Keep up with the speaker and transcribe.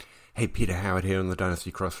Hey, Peter Howard here on the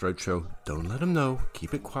Dynasty Crossroad Show. Don't let them know,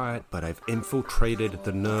 keep it quiet, but I've infiltrated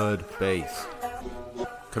the nerd base.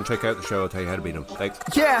 Come check out the show, I'll tell you how to beat them. Thanks.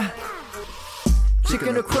 Yeah!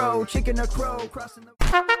 Chicken or crow, crossing the...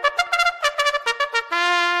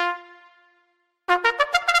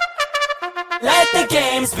 Let the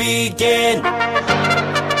games begin!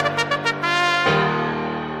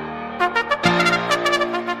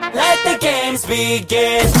 Let the games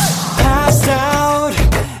begin! Passed out,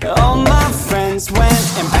 all my friends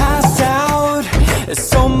went and passed out. There's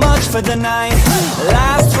so much for the night.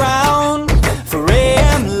 Last round, for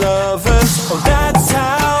AM lovers. Oh, that's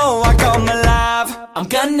how I come alive. I'm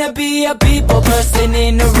gonna be a people person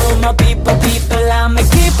in the room. A people, I'ma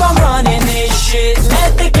keep on running this shit.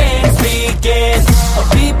 Let the games begin. A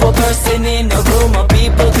people person in the room. A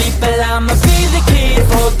people, I'ma be the kid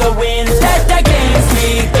for the win. Let the games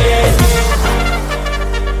begin.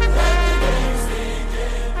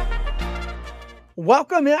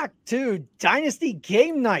 Welcome back to Dynasty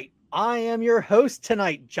Game Night. I am your host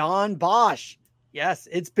tonight, John Bosch. Yes,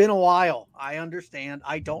 it's been a while. I understand.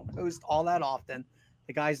 I don't host all that often.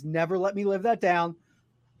 The guys never let me live that down.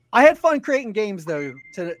 I had fun creating games, though,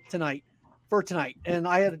 tonight, and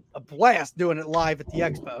I had a blast doing it live at the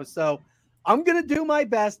Expo. So I'm going to do my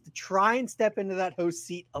best to try and step into that host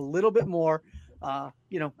seat a little bit more. I've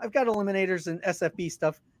got eliminators and SFB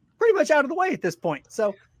stuff pretty much out of the way at this point.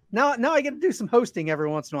 So now I get to do some hosting every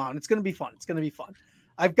once in a while, and it's going to be fun.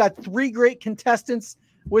 I've got three great contestants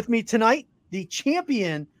with me tonight. The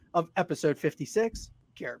champion of episode 56,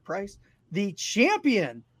 Garrett Price. The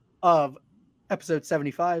champion of episode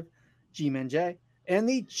 75, G-Man J. And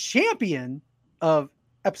the champion of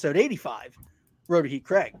episode 85, Roto Heat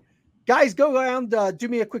Craig. Guys, go around, do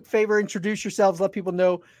me a quick favor, introduce yourselves, let people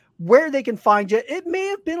know where they can find you. It may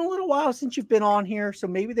have been a little while since you've been on here, so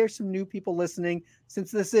maybe there's some new people listening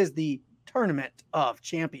since this is the Tournament of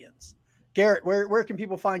Champions. Garrett, where can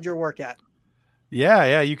people find your work at?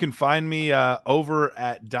 Yeah. You can find me over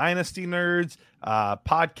at Dynasty Nerds,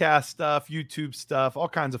 podcast stuff, YouTube stuff, all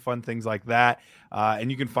kinds of fun things like that.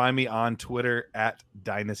 And you can find me on Twitter at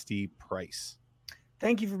Dynasty Price.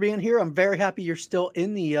 Thank you for being here. I'm very happy you're still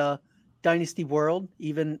in the Dynasty world,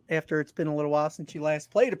 even after it's been a little while since you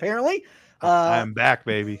last played, apparently. I'm back,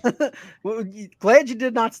 baby. Well, glad you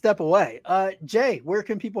did not step away. Jay, where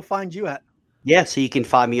can people find you at? Yeah, so you can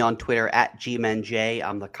find me on Twitter at GMenJ.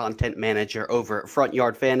 I'm the content manager over at Front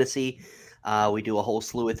Yard Fantasy. We do a whole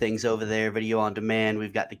slew of things over there, video on demand.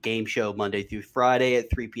 We've got the game show Monday through Friday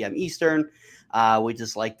at 3 p.m. Eastern. We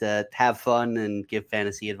just like to have fun and give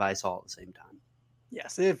fantasy advice all at the same time.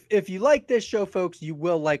 Yes, if you like this show, folks, you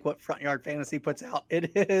will like what Front Yard Fantasy puts out.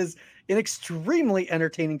 It is an extremely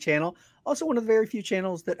entertaining channel. Also one of the very few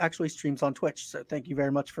channels that actually streams on Twitch. So thank you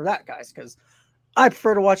very much for that, guys, because I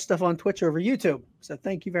prefer to watch stuff on Twitch over YouTube. So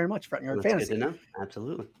thank you very much, Front Yard Fantasy. Good to know.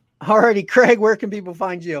 Absolutely. All righty, Craig, where can people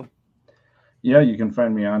find you? Yeah, you can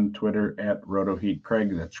find me on Twitter at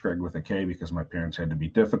RotoHeatCraig. That's Craig with a K because my parents had to be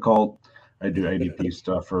difficult. I do ADP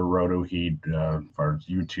stuff for RotoHeat, as far as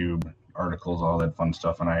YouTube, articles, all that fun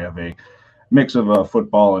stuff. And I have a mix of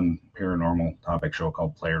football and paranormal topic show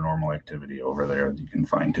called Player Normal Activity over there that you can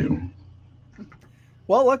find too.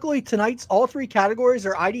 Well, luckily tonight's all three categories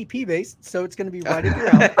are IDP based, so it's going to be right in your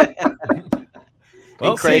alley.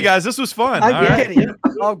 Well, see you guys. This was fun. I'm kidding.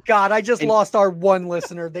 Oh God, I just lost our one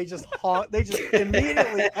listener. They just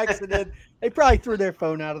immediately exited. They probably threw their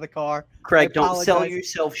phone out of the car. Craig, don't sell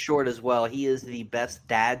yourself short as well. He is the best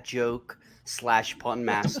dad joke / pun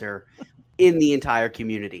master in the entire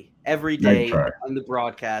community. Every day on the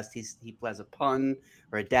broadcast, he has a pun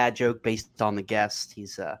or a dad joke based on the guest.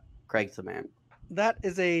 He's Craig's the man. That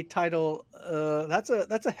is a title. That's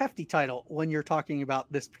a hefty title when you're talking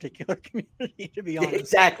about this particular community, to be honest.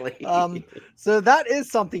 Exactly. So that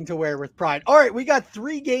is something to wear with pride. All right, we got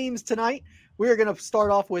 3 games tonight. We are going to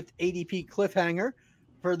start off with ADP Cliffhanger.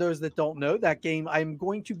 For those that don't know that game, I'm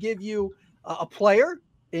going to give you a player,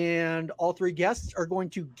 and all 3 guests are going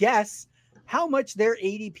to guess how much their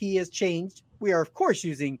ADP has changed. We are, of course,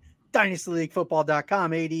 using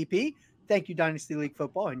DynastyLeagueFootball.com ADP. Thank you, Dynasty League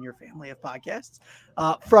Football and your family of podcasts.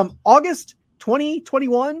 From August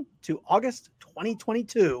 2021 to August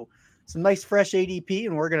 2022. Some nice fresh ADP,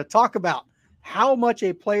 and we're going to talk about how much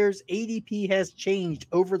a player's ADP has changed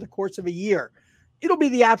over the course of a year. It'll be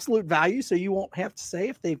the absolute value, so you won't have to say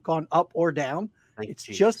if they've gone up or down. It's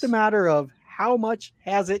just a matter of how much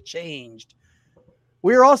has it changed.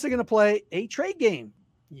 We're also going to play a trade game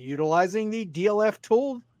utilizing the DLF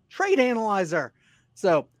tool Trade Analyzer.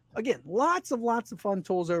 So again, lots of fun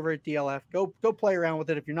tools over at DLF. Go play around with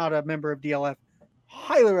it. If you're not a member of DLF,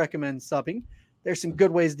 highly recommend subbing. There's some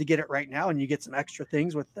good ways to get it right now, and you get some extra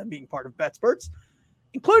things with them being part of BetSperts,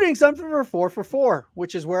 including something for 4 for 4,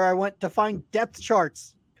 which is where I went to find depth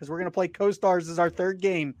charts because we're going to play Co-Stars as our third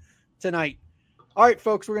game tonight. All right,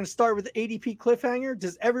 folks, we're going to start with the ADP cliffhanger.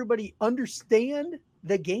 Does everybody understand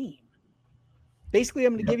the game? Basically,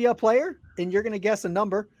 I'm going to give you a player, and you're going to guess a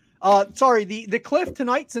number. The cliff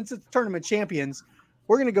tonight, since it's tournament champions,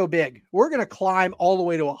 we're going to go big. We're going to climb all the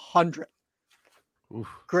way to 100. Oof.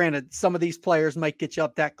 Granted, some of these players might get you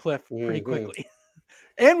up that cliff pretty quickly.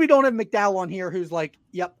 And we don't have McDowell on here, who's like,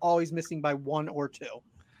 yep, always missing by 1 or 2.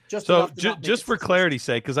 Just for clarity's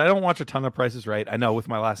sake, because I don't watch a ton of Prices Right. I know with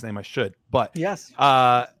my last name I should, but yes.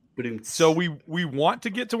 So we want to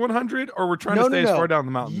get to 100, or we're trying to stay as far down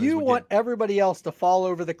the mountain. You want everybody else to fall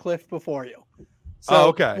over the cliff before you. So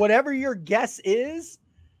okay. Whatever your guess is,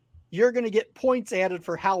 you're going to get points added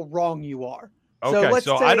for how wrong you are. Okay,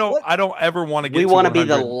 so I don't ever want to get. We want to be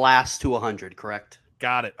the last to 100, correct?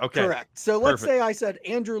 Got it. Okay. Correct. So let's say I said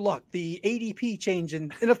Andrew Luck, the ADP change,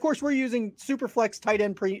 and of course we're using Superflex tight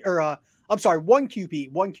end 1 QB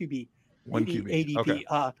ADP. Okay.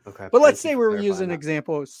 Okay. But let's say we were using an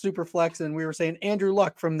example of Superflex, and we were saying Andrew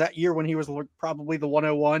Luck from that year when he was probably the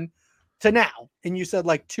 101 to now, and you said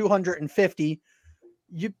like 250,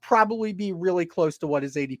 you'd probably be really close to what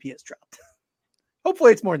his ADP has dropped.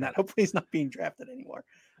 Hopefully it's more than that. Hopefully he's not being drafted anymore.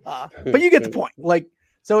 But you get the point.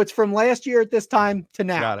 So it's from last year at this time to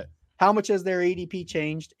now. Got it. How much has their ADP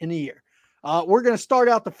changed in a year? We're going to start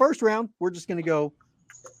out the first round. We're just going to go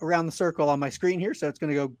around the circle on my screen here. So it's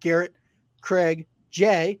going to go Garrett, Craig,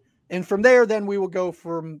 Jay. And from there, then we will go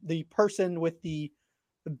from the person with the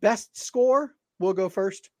best score. We'll go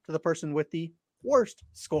first to the person with the worst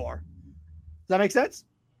score. Does that make sense?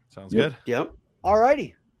 Sounds good. Yep. All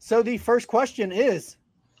righty. So the first question is,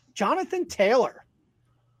 Jonathan Taylor,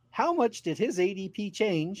 how much did his ADP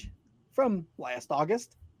change from last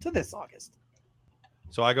August to this August?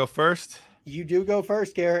 So I go first. You do go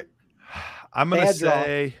first, Garrett. I'm gonna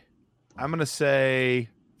say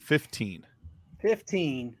 15.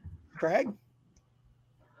 15. Craig?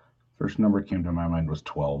 First number came to my mind was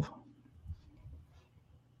 12.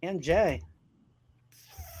 And Jay?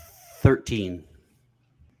 13.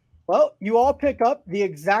 Well, you all pick up the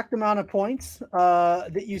exact amount of points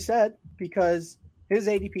that you said because his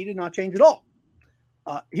ADP did not change at all.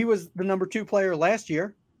 He was the number 2 player last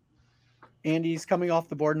year, and he's coming off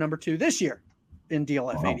the board number 2 this year in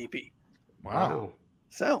DLF ADP. Wow.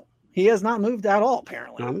 So he has not moved at all,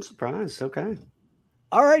 apparently. I'm surprised. Okay.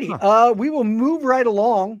 All righty. We will move right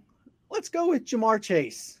along. Let's go with Jamar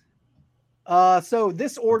Chase. So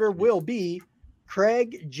this order will be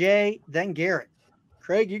Craig, Jay, then Garrett.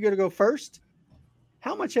 Craig, you're going to go first.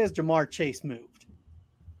 How much has Jamar Chase moved?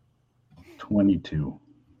 22.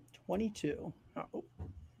 22. Oh.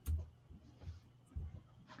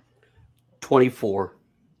 24.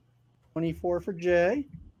 24 for Jay.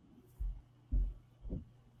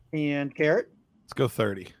 And Garrett? Let's go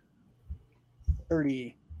 30.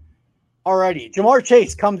 30. All righty. Jamar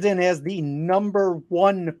Chase comes in as the number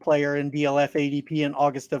 1 player in DLF ADP in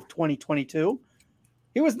August of 2022.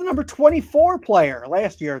 He was the number 24 player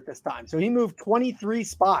last year at this time. So he moved 23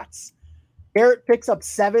 spots. Garrett picks up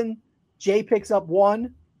 7, Jay picks up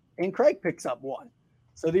 1, and Craig picks up 1.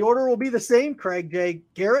 So the order will be the same. Craig, Jay,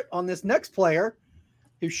 Garrett on this next player,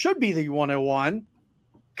 who should be the 101,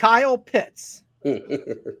 Kyle Pitts. Oh,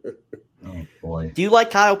 boy. Do you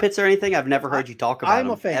like Kyle Pitts or anything? I've never heard you talk about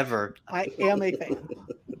him a fan. ever. I am a fan.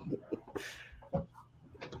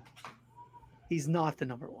 He's not the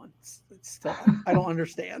number 1. It's still, I don't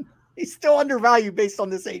understand. He's still undervalued based on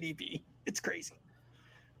this ADP. It's crazy.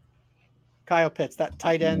 Kyle Pitts, that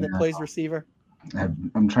tight end that plays receiver.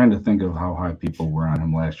 I'm trying to think of how high people were on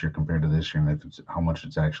him last year compared to this year, and how much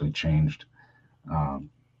it's actually changed. And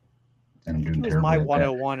I'm doing He was terribly my at that.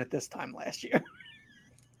 101 at this time last year.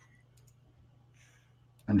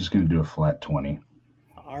 I'm just going to do a flat 20.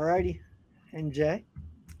 All righty. And Jay?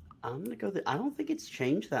 I'm going to go. I don't think it's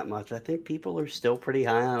changed that much. I think people are still pretty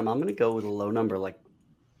high on him. I'm going to go with a low number, like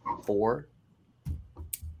 4.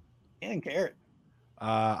 And Garrett?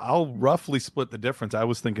 I'll roughly split the difference. I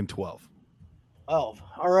was thinking 12. 12.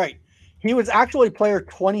 All right. He was actually player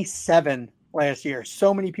 27 last year.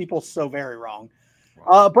 So many people so very wrong.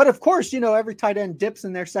 But of course, every tight end dips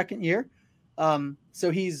in their second year.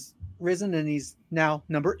 So he's risen and he's now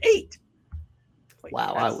number 8.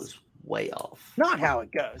 Wow, I was way off. Not how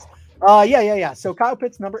it goes. Yeah. So Kyle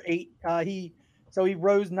Pitts, number 8. He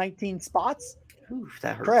rose 19 spots. Oof,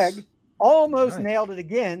 that hurts. Craig almost nailed it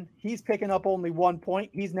again. He's picking up only 1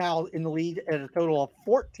 point. He's now in the lead at a total of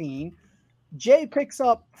 14. Jay picks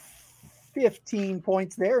up 15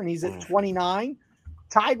 points there, and he's at 29.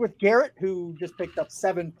 Tied with Garrett, who just picked up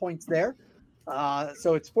 7 points there.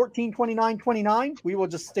 So it's 14, 29, 29. We will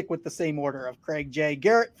just stick with the same order of Craig, Jay,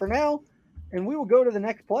 Garrett for now, and we will go to the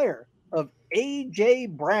next player of A.J.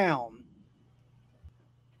 Brown.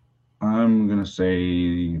 I'm going to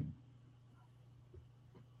say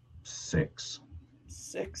 6.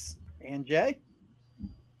 6. And Jay?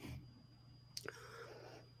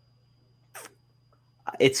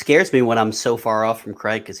 It scares me when I'm so far off from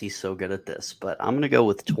Craig because he's so good at this, but I'm going to go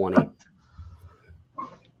with 20.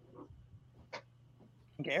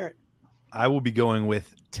 Garrett? I will be going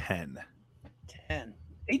with 10. 10.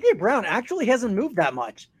 A.J. Brown actually hasn't moved that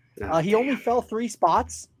much. He only fell 3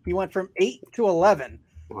 spots. He went from 8 to 11.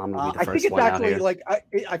 Well, I'm gonna be the I first think it's one out actually here. like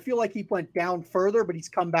I feel like he went down further, but he's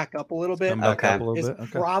come back up a little bit. Come back up a little Is bit.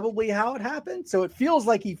 Okay. probably how it happened. So it feels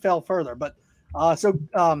like he fell further. But all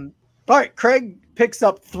right, Craig picks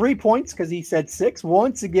up 3 points because he said 6.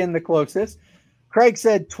 Once again, the closest. Craig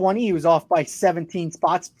said 20. He was off by 17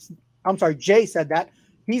 spots. I'm sorry, Jay said that.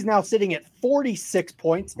 He's now sitting at 46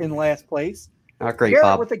 points in last place. Not great, Garrett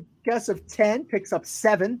Bob. with a guess of 10 picks up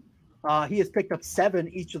 7. He has picked up 7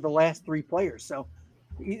 each of the last 3 players. So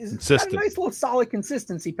he's got a Consistent. nice little solid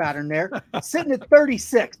consistency pattern there. Sitting at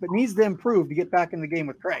 36, but needs to improve to get back in the game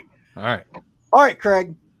with Craig. All right. All right,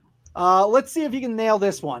 Craig. Let's see if you can nail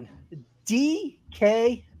this one.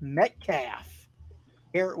 DK Metcalf.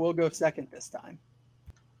 Garrett will go second this time.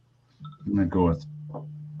 I'm going to go with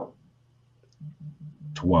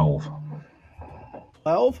 12.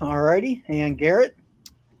 12. All righty. And Garrett?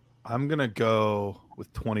 I'm going to go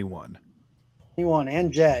with 21. 21.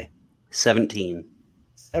 And Jay? 17.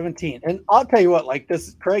 17. And I'll tell you what, like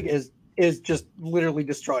this, Craig is just literally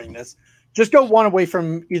destroying this. Just go one away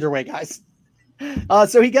from either way, guys.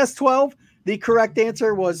 So he guessed 12. The correct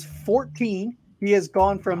answer was 14. He has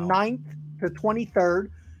gone from 9th to 23rd.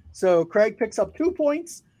 So Craig picks up 2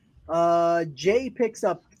 points. Jay picks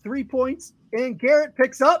up 3 points. And Garrett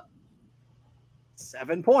picks up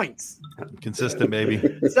 7 points. Consistent,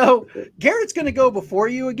 baby. So Garrett's going to go before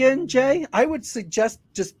you again, Jay. I would suggest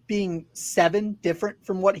just being 7 different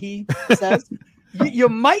from what he says. You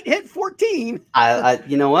might hit 14.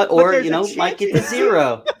 You know what? But Or, there's you a know, might get to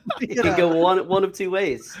 0. It You could know. go one of 2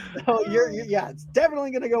 ways. Oh, yeah, it's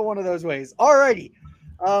definitely going to go one of those ways. All righty.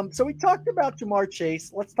 So we talked about Jamar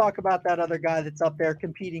Chase. Let's talk about that other guy that's up there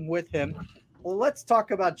competing with him. Well, let's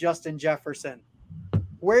talk about Justin Jefferson.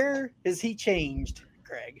 Where has he changed,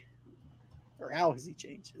 Craig? Or how has he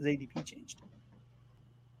changed? Has ADP changed?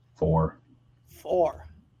 4. 4.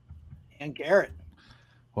 And Garrett.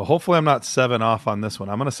 Well, hopefully I'm not 7 off on this one.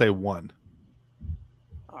 I'm going to say 1.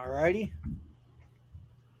 All righty.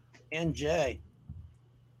 And Jay.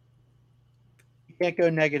 You can't go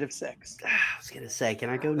 -6. I was going to say,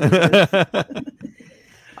 can I go negative?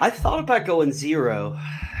 I thought about going 0.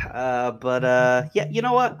 But yeah, you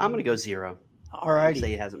know what? I'm going to go 0. All righty. Say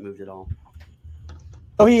he hasn't moved at all.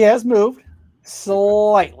 Oh, he has moved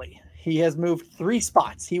slightly. He has moved 3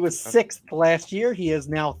 spots. He was 6th last year. He is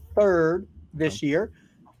now 3rd this year.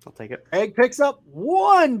 I'll take it. Craig picks up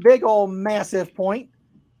 1 big old massive point.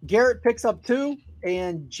 Garrett picks up 2,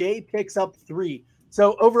 and Jay picks up 3.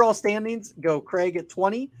 So overall standings go Craig at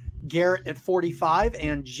 20, Garrett at 45,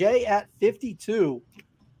 and Jay at 52.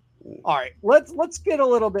 All right, let's get a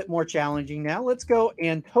little bit more challenging now. Let's go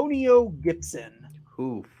Antonio Gibson.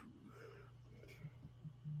 Oof.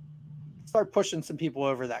 Start pushing some people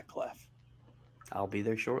over that cliff. I'll be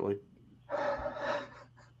there shortly.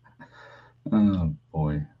 Oh,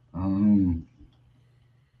 boy.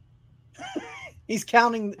 He's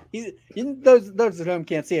counting. Those at home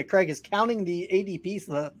can't see it. Craig is counting the ADPs,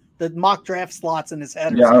 the mock draft slots in his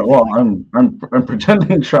head. Yeah, well, I'm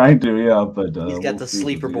pretending trying to, yeah, but He's got the we'll see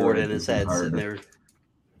sleeper if board it's in his even head sitting harder.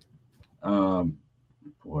 there.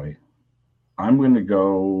 Boy, I'm going to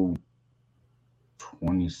go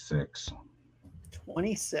 26.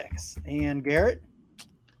 26. And Garrett,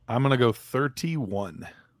 I'm going to go 31.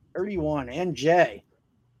 31. And Jay.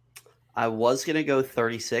 I was going to go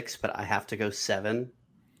 36, but I have to go 7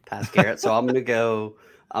 past Garrett. So I'm going to go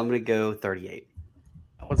 38.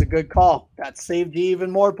 That was a good call. That saved you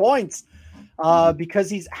even more points because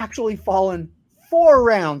he's actually fallen 4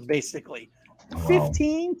 rounds, basically. Wow.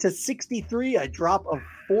 15 to 63, a drop of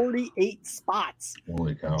 48 spots.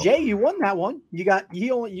 Holy cow. Jay, you won that one.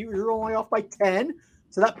 You're only off by 10,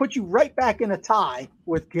 so that puts you right back in a tie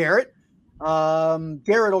with Garrett.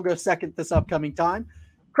 Garrett will go second this upcoming time.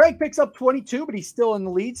 Craig picks up 22, but he's still in the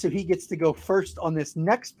lead, so he gets to go first on this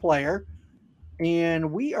next player. And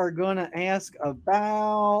we are going to ask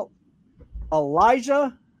about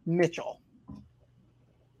Elijah Mitchell.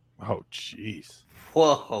 Oh, jeez.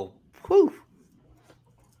 Whoa. Whew.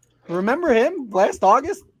 Remember him last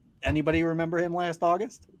August? Anybody remember him last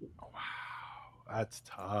August? Wow, that's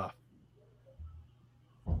tough.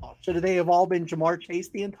 Oh, should they have all been Jamar Chase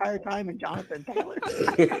the entire time and Jonathan Taylor?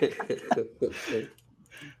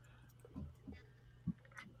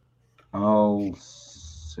 I'll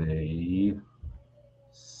say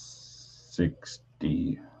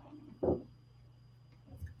 60.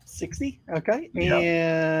 60? Okay. Yeah.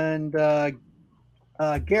 And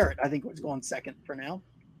Garrett, I think, was going second for now.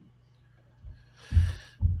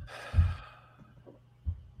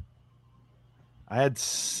 I had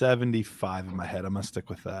 75 in my head. I'm going to stick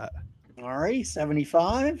with that. All right,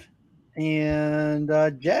 75. And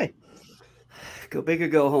Jay. Go big or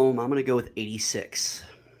go home. I'm going to go with 86.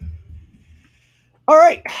 All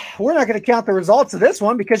right, we're not going to count the results of this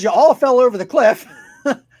one because you all fell over the cliff.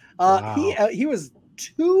 Wow. He was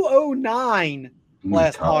 209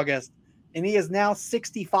 last Tough. August, and he is now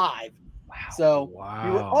 65. Wow. So Wow.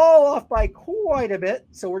 you were all off by quite a bit.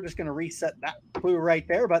 So we're just going to reset that clue right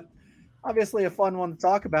there. But obviously a fun one to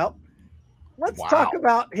talk about. Let's talk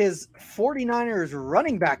about his 49ers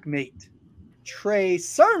running back mate, Trey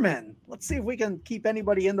Sermon. Let's see if we can keep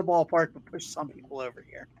anybody in the ballpark but push some people over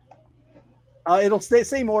here. It'll stay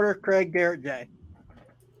same order, Craig, Garrett, Jay.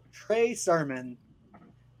 Trey Sermon.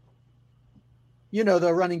 You know,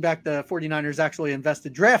 the running back the 49ers actually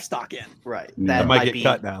invested draft stock in. Right. That might get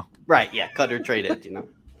cut now. Right, yeah. Cut or traded, you know.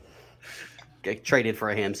 Get traded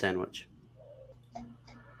for a ham sandwich.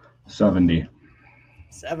 70.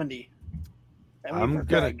 70. I'm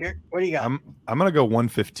gonna. Garrett, what do you got? I'm gonna go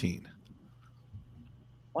 115.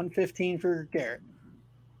 115 for Garrett.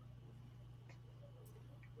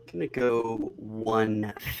 I'm going to go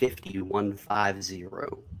 150, 150.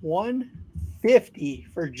 150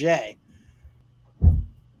 for Jay.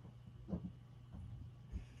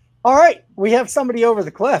 All right, we have somebody over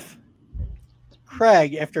the cliff.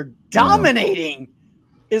 Craig, after dominating,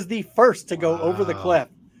 is the first to go over the cliff.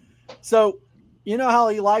 So, you know how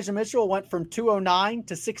Elijah Mitchell went from 209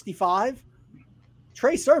 to 65?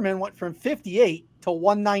 Trey Sermon went from 58 to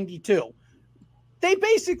 192. They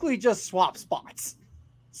basically just swapped spots.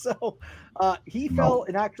 So he fell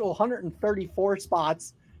an actual 134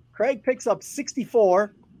 spots. Craig picks up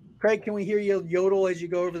 64. Craig, can we hear you yodel as you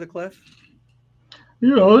go over the cliff?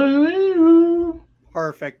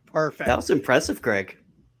 Perfect. That was impressive, Greg.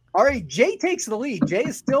 All right, Jay takes the lead. Jay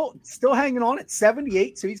is still hanging on at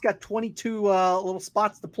 78, so he's got 22 little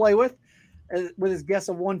spots to play with his guess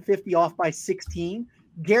of 150 off by 16.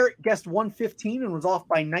 Garrett guessed 115 and was off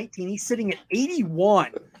by 19. He's sitting at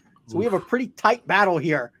 81. So we have a pretty tight battle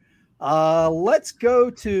here. Let's go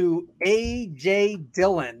to A.J.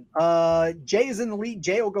 Dillon. Jay is in the lead.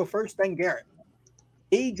 Jay will go first, then Garrett.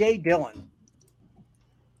 A.J. Dillon.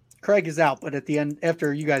 Craig is out, but at the end,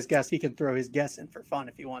 after you guys guess, he can throw his guess in for fun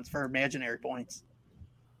if he wants, for imaginary points.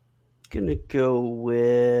 Gonna go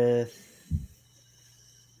with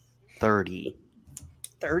 30.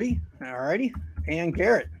 30? All righty. And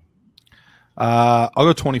Garrett. I'll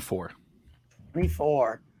go 24.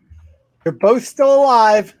 24. They're both still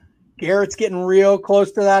alive. Garrett's getting real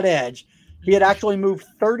close to that edge. He had actually moved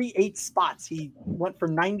 38 spots. He went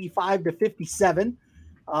from 95 to 57.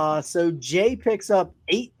 So Jay picks up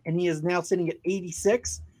 8, and he is now sitting at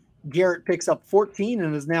 86. Garrett picks up 14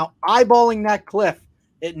 and is now eyeballing that cliff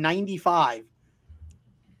at 95.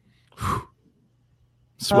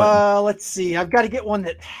 Let's see. I've got to get one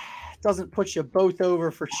that doesn't put you both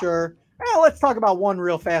over for sure. Let's talk about one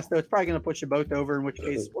real fast, though. It's probably going to put you both over, in which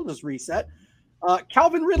case we'll just reset.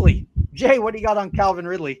 Calvin Ridley. Jay, what do you got on Calvin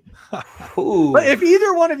Ridley? But if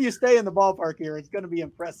either one of you stay in the ballpark here, it's going to be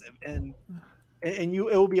impressive, and it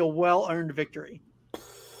will be a well-earned victory.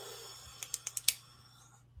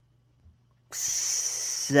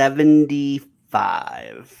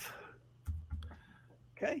 75.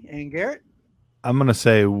 Okay, and Garrett? I'm going to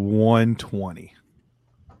say 120.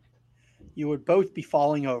 You would both be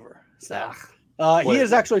falling over. So Ugh. he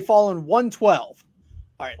has actually fallen 112.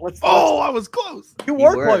 All right, let's. I was close. You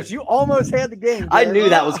were close. You almost had the game. I knew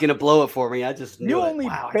that was going to blow it for me. I just knew you it. only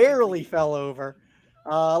Wow, barely fell over.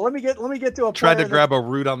 Let me get to a. Tried to grab a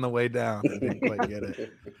root on the way down. I didn't quite get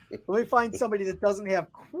it. Let me find somebody that doesn't have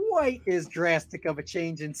quite as drastic of a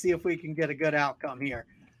change and see if we can get a good outcome here.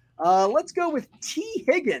 Let's go with T.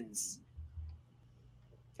 Higgins.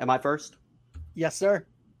 Am I first? Yes, sir.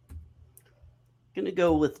 Going to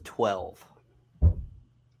go with 12.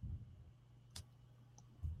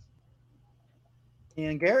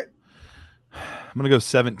 And Garrett? I'm going to go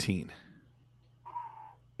 17.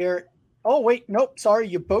 Garrett. Oh, wait. Nope. Sorry.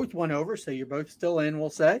 You both went over, so you're both still in, we'll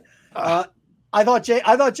say. I thought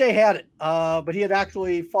Jay had it, but he had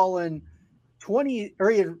actually fallen 20, or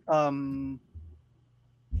he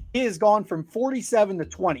has gone from 47 to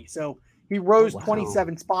 20. So he rose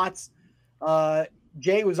 27 spots.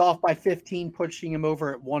 Jay was off by 15, pushing him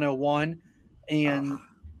over at 101, and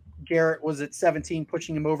Garrett was at 17,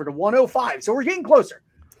 pushing him over to 105. So we're getting closer.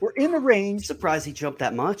 We're in the range. Surprised he jumped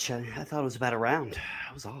that much. I thought it was about a round.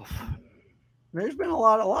 I was off. There's been a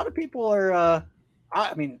lot of people are.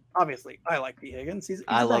 I mean, obviously, I like T. Higgins.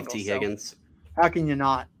 I love T. Higgins. So how can you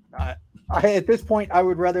not? At this point, I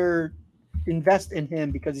would rather invest in him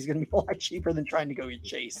because he's going to be a lot cheaper than trying to go get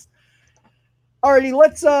Chase. Alrighty,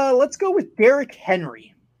 let's go with Derrick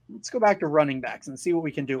Henry. Let's go back to running backs and see what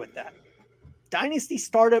we can do with that. Dynasty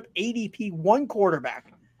startup ADP 1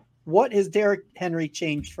 quarterback. What has Derrick Henry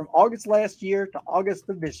changed from August last year to August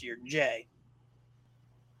of this year? Jay.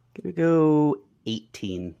 Gonna go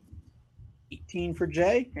 18. 18 for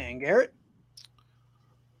Jay and Garrett.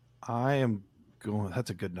 I am going. That's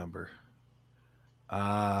a good number.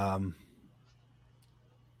 Trying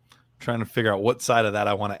to figure out what side of that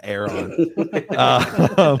I want to err on,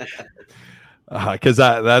 because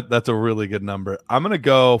that's a really good number. I'm gonna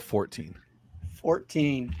go 14.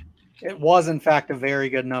 14. It was, in fact, a very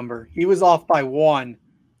good number. He was off by 1.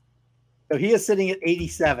 So he is sitting at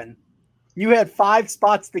 87. You had 5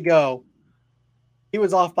 spots to go. He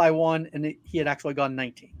was off by 1, and he had actually gone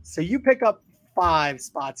 19. So you pick up 5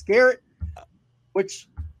 spots, Garrett, which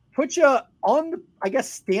puts you on, I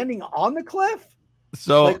guess, standing on the cliff.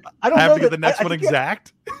 So I don't have know to get the next one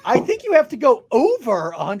exact. I think you have to go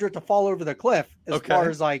over 100 to fall over the cliff. As far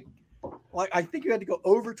as like I think you had to go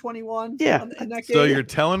over 21. Yeah. In that game. So you're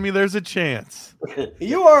telling me there's a chance?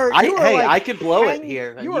 I could blow it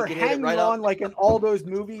here. You are hanging on like in all those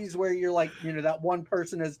movies where you're like, that one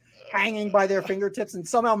person is hanging by their fingertips and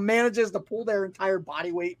somehow manages to pull their entire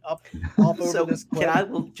body weight up off over this cliff. Can I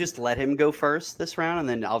just let him go first this round, and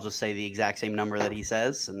then I'll just say the exact same number that he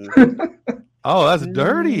says? And oh, that's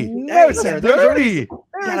dirty. No, sir. Dirty.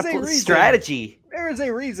 There is a reason. Strategy. There is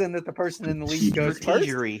a reason that the person in the lead goes first.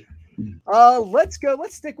 Let's go.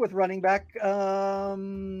 Let's stick with running back.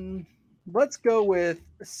 Let's go with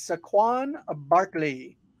Saquon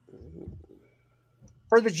Barkley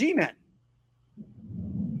for the G-Men.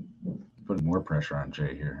 Putting more pressure on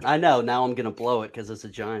Jay here. I know. Now I'm going to blow it because it's a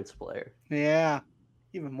Giants player. Yeah.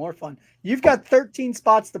 Even more fun. You've got 13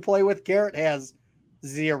 spots to play with. Garrett has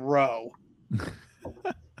 0.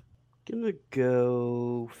 Gonna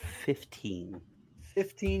go 15.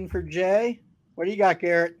 15 for Jay. What do you got,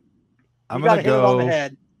 Garrett? I'm going to go on the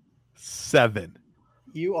head. 7.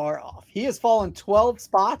 You are off. He has fallen 12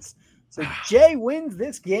 spots. So Jay wins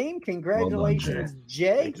this game. Congratulations,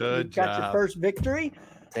 Jay. Good You got your first victory.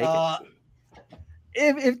 Take it.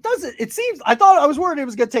 It doesn't. It seems. I was worried it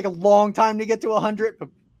was going to take a long time to get to 100, but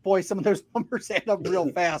boy, some of those numbers add up real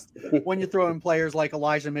fast when you throw in players like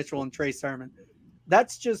Elijah Mitchell and Trey Sermon.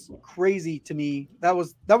 That's just crazy to me. That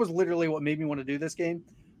was literally what made me want to do this game.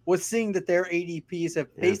 Was seeing that their ADPs have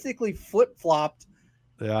basically flip-flopped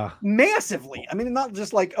massively. I mean, not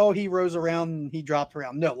just like, oh, he rose around and he dropped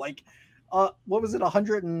around. No, like, what was it,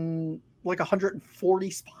 140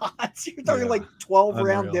 spots? You're talking like 12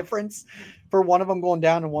 round difference for one of them going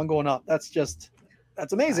down and one going up. That's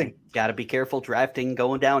amazing. Got to be careful drafting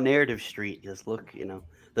going down Narrative Street. Just look,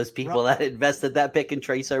 those people that invested that pick in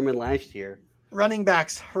Trey Sermon last year. Running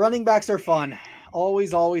backs are fun.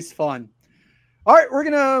 Always fun. All right, we're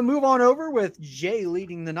going to move on over with Jay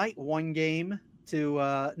leading the night 1 game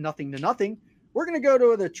to nothing to nothing. We're going to go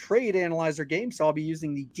to the trade analyzer game. So I'll be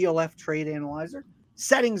using the DLF trade analyzer.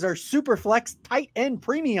 Settings are super flex, tight end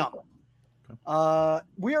premium.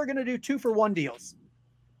 We are going to do 2-for-1 deals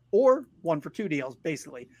or 1-for-2 deals.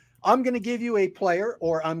 Basically, I'm going to give you a player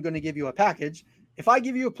or I'm going to give you a package. If I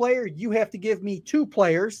give you a player, you have to give me 2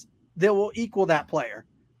 players that will equal that player.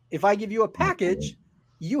 If I give you a package,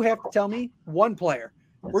 you have to tell me 1 player.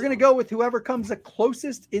 We're going to go with whoever comes the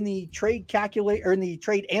closest in the trade calculator or in the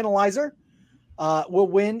trade analyzer will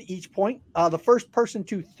win each point. The first person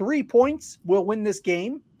to 3 points will win this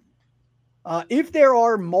game. If there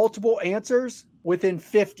are multiple answers within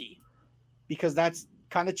 50, because that's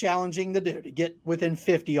kind of challenging to do, to get within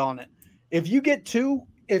 50 on it. If you get 2,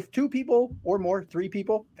 if 2 people or more, 3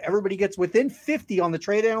 people, if everybody gets within 50 on the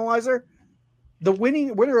trade analyzer, the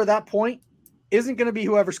winner of that point isn't going to be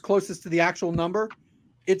whoever's closest to the actual number.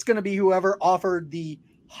 It's going to be whoever offered the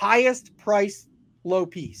highest price low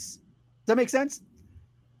piece. Does that make sense?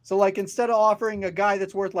 So like instead of offering a guy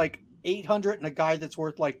that's worth like 800 and a guy that's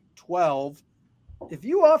worth like 12, if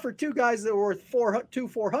you offer 2 guys that are worth 2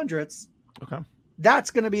 400s, okay, that's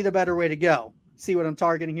going to be the better way to go. see what I'm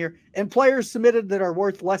targeting here. And players submitted that are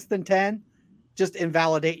worth less than 10, just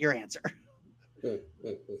invalidate your answer.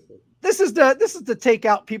 This is to take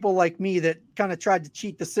out people like me that kind of tried to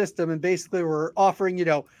cheat the system and basically were offering,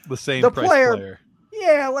 the same the price player.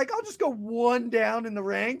 Yeah, like I'll just go one down in the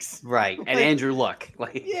ranks. Right. And Like, Andrew Luck.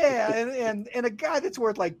 Like yeah, and a guy that's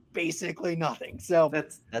worth like basically nothing. So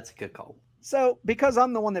that's a good call. So because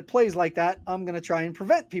I'm the one that plays like that, I'm gonna try and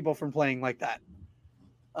prevent people from playing like that.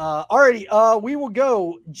 Alrighty, we will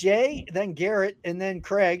go Jay, then Garrett, and then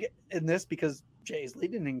Craig in this because Jay's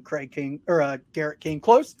leading and Garrett came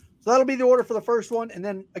close. So that'll be the order for the first one. And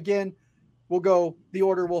then again, the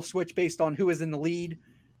order will switch based on who is in the lead.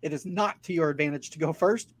 It is not to your advantage to go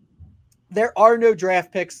first. There are no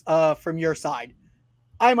draft picks from your side.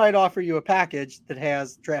 I might offer you a package that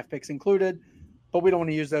has draft picks included, but we don't want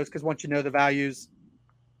to use those because once you know the values,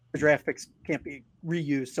 the draft picks can't be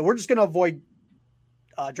reused. So we're just going to avoid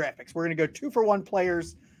draft picks. We're going to go 2-for-1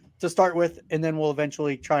 players to start with, and then we'll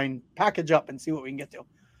eventually try and package up and see what we can get to.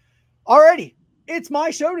 Alrighty, it's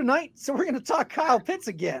my show tonight, so we're going to talk Kyle Pitts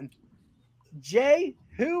again. Jay,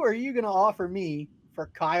 who are you going to offer me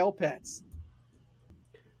for Kyle Pitts?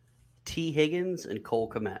 T. Higgins and Cole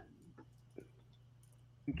Kmet.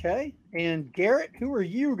 Okay. And Garrett, who are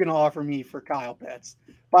you going to offer me for Kyle Pitts?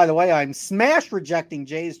 By the way, I'm smash rejecting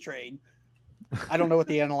Jay's trade. I don't know what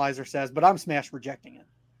the analyzer says, but I'm smash rejecting it.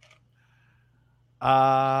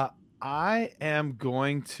 I am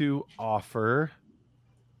going to offer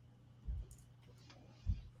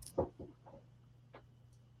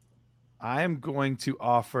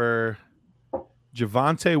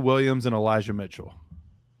Javonte Williams and Elijah Mitchell.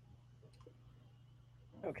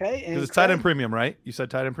 Okay. Because it's tight end premium, right? You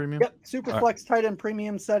said tight end premium? Yep. Superflex tight end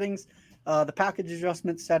premium settings. The package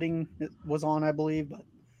adjustment setting was on, I believe. But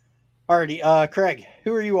alrighty, Craig,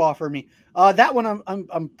 who are you offering me? That one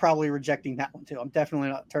I'm probably rejecting that one too. I'm definitely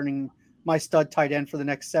not turning my stud tight end for the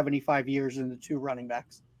next 75 years into 2 running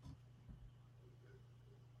backs.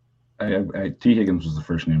 T. Higgins was the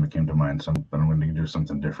first name that came to mind, so I'm going to do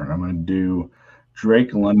something different. I'm going to do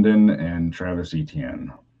Drake London and Travis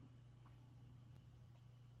Etienne.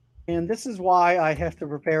 And this is why I have to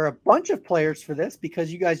prepare a bunch of players for this,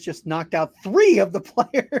 because you guys just knocked out 3 of the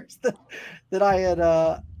players that I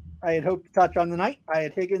had hoped to touch on tonight. I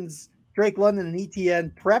had Higgins, Drake London, and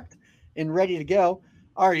Etienne prepped and ready to go.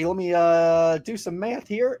 Alrighty, let me do some math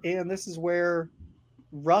here, and this is where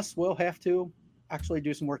Russ will have to actually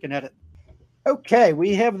do some work and edit. Okay,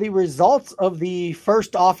 we have the results of the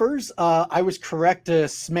first offers. I was correct to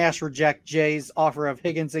smash reject Jay's offer of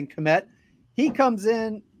Higgins and Kmet. He comes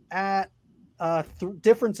in at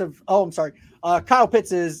difference of, Kyle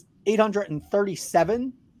Pitts is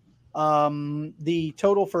 837. The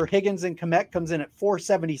total for Higgins and Kmet comes in at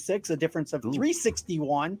 476, a difference of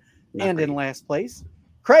 361, and in last place.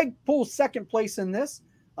 Craig pulls second place in this.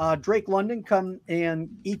 Drake London and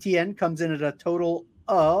Etienne comes in at a total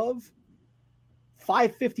of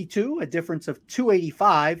 552, a difference of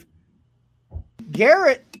 285.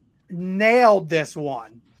 Garrett nailed this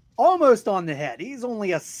one almost on the head. He's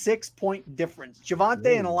only a 6-point difference.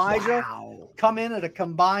 Javonte and Elijah come in at a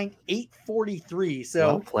combined 843. So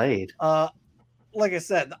well played. Like I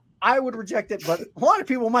said, I would reject it, but a lot of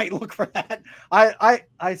people might look for that.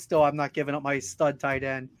 I'm not giving up my stud tight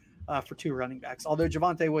end for 2 running backs, although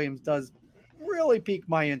Javonte Williams does really pique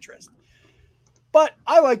my interest. But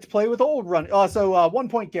I like to play with old 1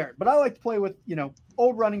 point Garrett, but I like to play with,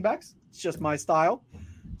 old running backs. It's just my style.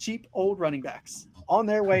 Cheap old running backs on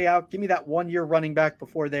their way out. Give me that 1-year running back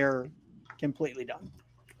before they're completely done.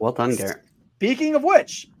 Well done, Garrett. Speaking of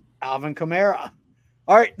which, Alvin Kamara.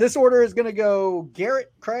 All right, this order is going to go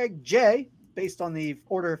Garrett, Craig, Jay, based on the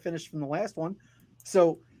order finished from the last one.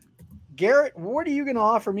 So, Garrett, what are you going to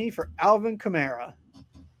offer me for Alvin Kamara?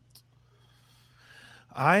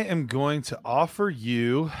 I am going to offer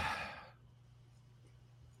you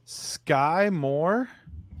Sky Moore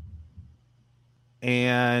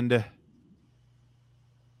and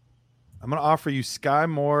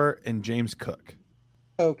James Cook.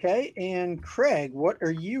 Okay, and Craig, what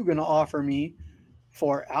are you going to offer me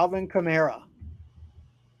for Alvin Kamara?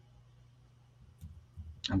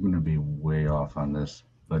 I'm going to be way off on this,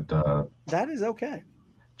 but that is okay.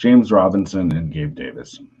 James Robinson and Gabe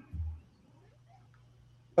Davis.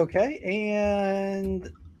 Okay, and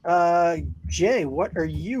Jay, what are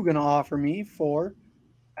you going to offer me for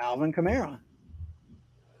Alvin Kamara?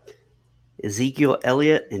 Ezekiel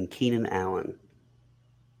Elliott and Keenan Allen.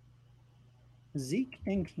 Zeke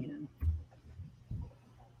and Keenan.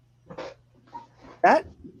 That'd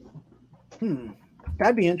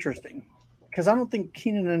be interesting, because I don't think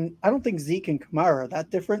Zeke and Kamara are that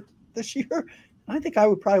different this year. I think I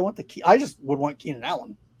would probably want I just would want Keenan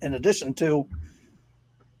Allen in addition to.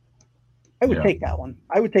 I would take that one.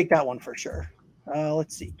 I would take that one for sure.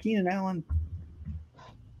 Let's see. Keenan Allen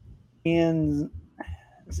and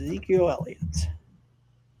Ezekiel Elliott.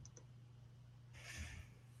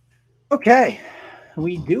 Okay.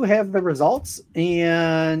 We do have the results,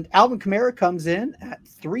 and Alvin Kamara comes in at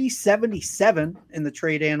 377 in the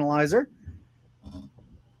trade analyzer.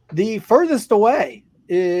 The furthest away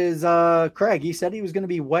is Craig. He said he was going to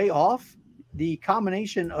be way off. The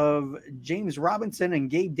combination of James Robinson and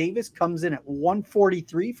Gabe Davis comes in at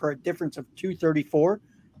 143 for a difference of 234.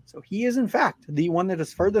 So he is, in fact, the one that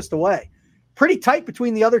is furthest away. Pretty tight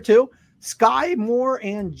between the other two. Sky Moore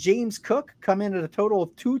and James Cook come in at a total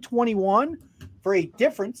of 221 for a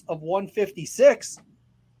difference of 156.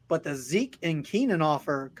 But the Zeke and Keenan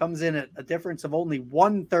offer comes in at a difference of only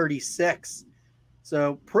 136.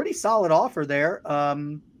 So pretty solid offer there.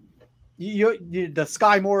 The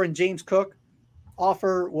Sky Moore and James Cook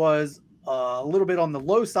offer was a little bit on the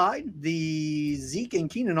low side. The Zeke and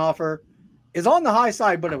Keenan offer is on the high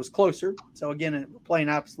side, but it was closer. So again, we're playing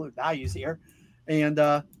absolute values here. And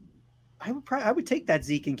I would take that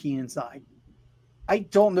Zeke and Keenan side. I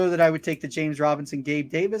don't know that I would take the James Robinson,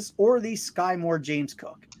 Gabe Davis, or the Sky Moore, James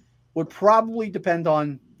Cook. Would probably depend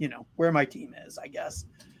on, where my team is, I guess.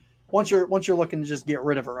 Once you're looking to just get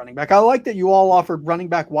rid of a running back. I like that you all offered running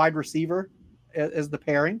back, wide receiver as the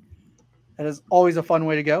pairing. That is always a fun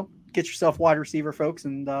way to go. Get yourself wide receiver, folks,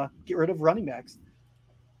 and get rid of running backs.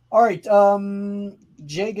 All right.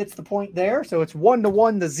 Jay gets the point there. So it's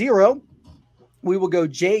 1-1 to 0. We will go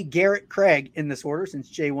Jay, Garrett, Craig in this order since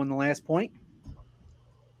Jay won the last point.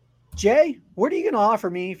 Jay, what are you going to offer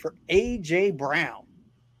me for A.J. Brown?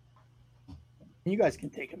 You guys can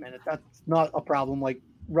take a minute. That's not a problem. Like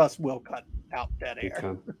Russ will cut out that air.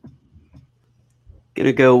 Okay.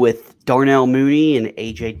 Gonna go with Darnell Mooney and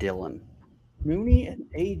A.J. Dillon. Mooney and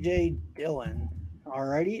A.J. Dillon. All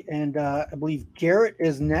righty. And I believe Garrett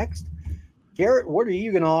is next. Garrett, what are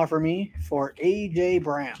you going to offer me for A.J.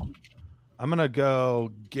 Brown? I'm going to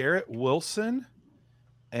go Garrett Wilson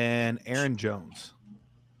and Aaron Jones.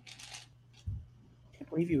 I can't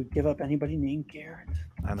believe you would give up anybody named Garrett.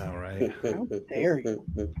 I know, right? How dare you?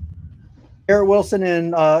 Garrett Wilson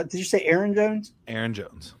and did you say Aaron Jones? Aaron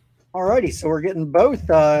Jones. All righty. So we're getting both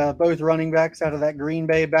running backs out of that Green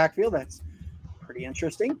Bay backfield. That's pretty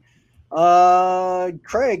interesting.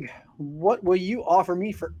 Craig, what will you offer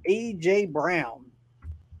me for A.J. Brown?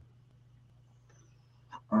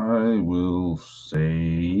 I will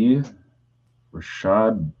say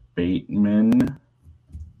Rashad Bateman.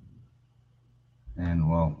 And,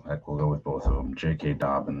 well, I will go with both of them. J.K.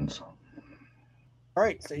 Dobbins. All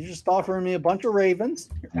right. So you're just offering me a bunch of Ravens.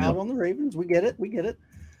 You're out on the Ravens. We get it.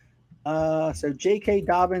 So J.K.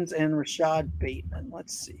 Dobbins and Rashad Bateman.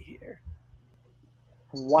 Let's see here.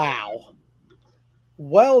 Wow.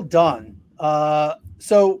 Well done.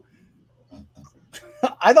 So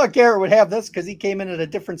I thought Garrett would have this because he came in at a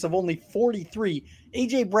difference of only 43.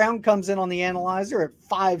 A.J. Brown comes in on the analyzer at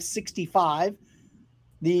 565.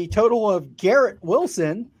 The total of Garrett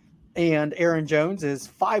Wilson and Aaron Jones is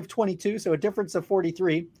 522, so a difference of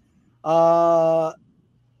 43. Jay was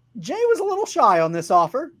a little shy on this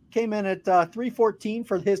offer. Came in at 314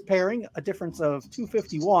 for his pairing, a difference of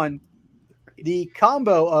 251. The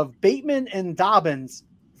combo of Bateman and Dobbins,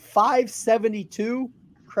 572.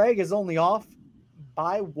 Craig is only off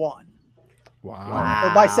by 1. Wow.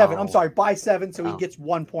 Or by 7. I'm sorry, by 7. So he gets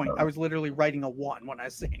 1 point. I was literally writing a 1 when I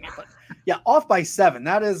was saying it. But yeah, off by 7.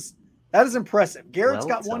 That is impressive. Garrett's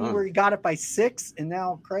got one where he got it by 6, and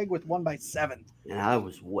now Craig with 1 by 7. And I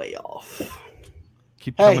was way off.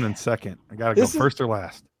 Keep coming in second. I gotta go first or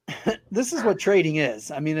last. This is what trading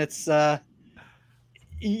is. I mean, it's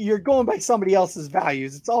you're going by somebody else's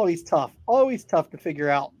values. It's always tough to figure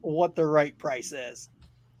out what the right price is.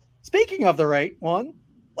 Speaking of the right one,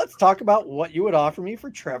 let's talk about what you would offer me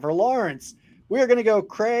for Trevor Lawrence. We are going to go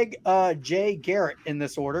Craig, Jay, Garrett in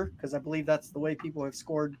this order because I believe that's the way people have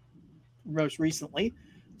scored most recently.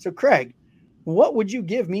 So, Craig, what would you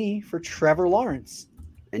give me for Trevor Lawrence?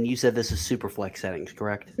 And you said this is super flex settings,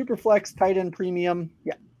 correct? Super flex, tight end premium.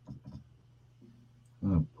 Yeah.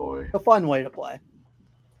 Oh, boy. A fun way to play.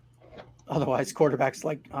 Otherwise, quarterbacks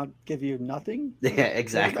like, I'll give you nothing. Yeah,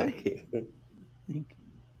 exactly.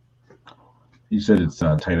 You said it's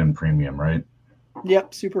tight end premium, right?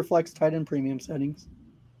 Yep, super flex, tight end premium settings.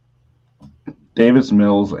 Davis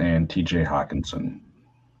Mills and TJ Hawkinson.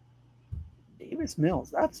 Davis Mills,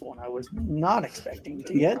 that's one I was not expecting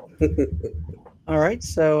to get. All right,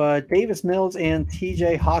 so Davis Mills and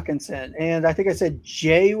TJ Hawkinson. And I think I said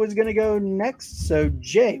Jay was going to go next. So,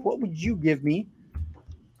 Jay, what would you give me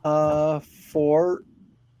for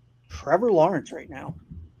Trevor Lawrence right now.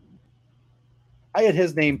 I had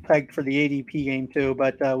his name pegged for the ADP game too,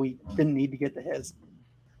 but we didn't need to get to his.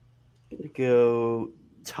 I'm going to go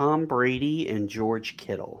Tom Brady and George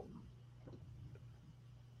Kittle.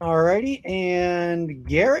 Alrighty, and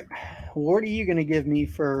Garrett, what are you going to give me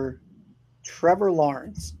for Trevor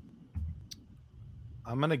Lawrence?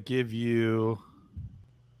 I'm gonna give you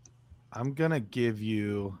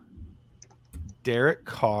Derek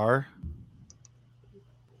Carr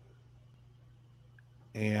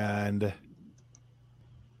and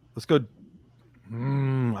let's go.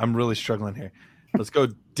 I'm really struggling here. Let's go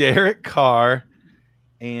Derek Carr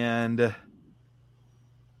and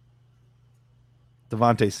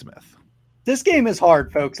Devontae Smith. This game is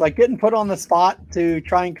hard, folks. Like getting put on the spot to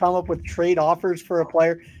try and come up with trade offers for a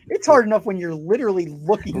player. It's hard enough when you're literally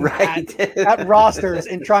looking at rosters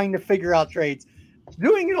and trying to figure out trades.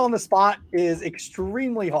 Doing it on the spot is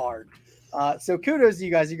extremely hard. So kudos to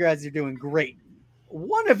you guys. You guys are doing great.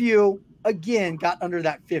 One of you, again, got under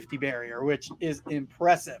that 50 barrier, which is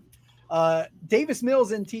impressive. Davis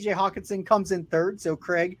Mills and TJ Hawkinson comes in third. So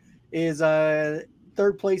Craig is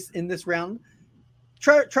third place in this round.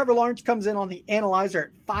 Trevor Lawrence comes in on the analyzer at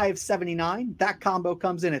 579. That combo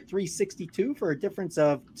comes in at 362 for a difference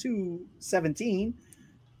of 217.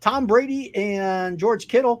 Tom Brady and George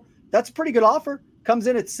Kittle, that's a pretty good offer. Comes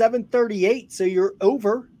in at 738, so you're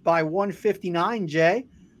over by 159, Jay.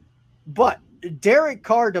 But Derek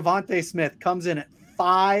Carr, Devontae Smith comes in at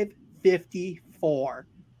 554.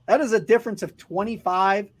 That is a difference of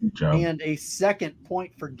 25 and a second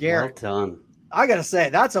point for Garrett. Well done. I got to say,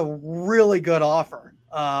 that's a really good offer.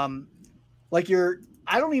 I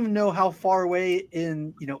don't even know how far away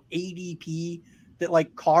in, ADP that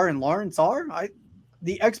like Carr and Lawrence are.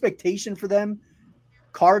 The expectation for them,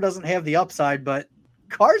 Carr doesn't have the upside, but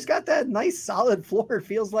Carr's got that nice solid floor. It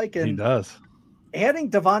feels like, and he does. Adding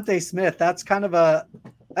Devontae Smith, that's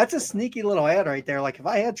a sneaky little ad right there. Like if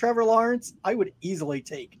I had Trevor Lawrence, I would easily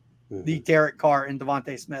take the Derek Carr and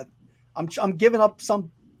Devontae Smith. I'm giving up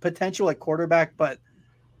some potential at quarterback, but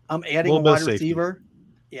I'm adding a wide receiver.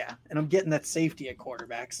 Yeah, and I'm getting that safety at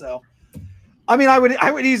quarterback. So, I mean, I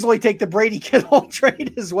would easily take the Brady Kittle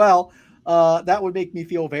trade as well. That would make me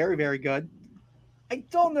feel very, very good. I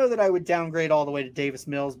don't know that I would downgrade all the way to Davis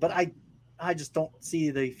Mills, but I just don't see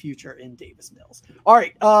the future in Davis Mills. All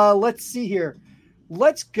right, let's see here.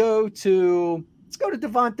 Let's go to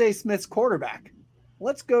Devontae Smith's quarterback.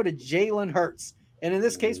 Let's go to Jalen Hurts. And in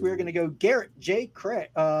this case, we're going to go Garrett,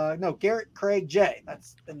 Craig, Jay.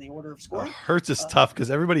 That's in the order of scoring. Hurts is tough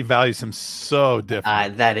because everybody values him so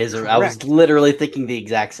different. That is. I was literally thinking the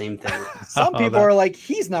exact same thing. Some people are like,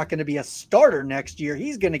 he's not going to be a starter next year.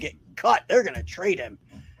 He's going to get cut. They're going to trade him.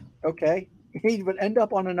 Okay. He would end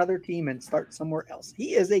up on another team and start somewhere else.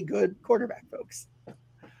 He is a good quarterback, folks.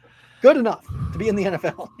 Good enough to be in the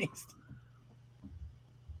NFL at least.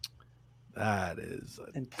 That is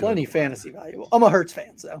and plenty fantasy valuable. I'm a Hurts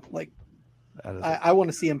fan, so I want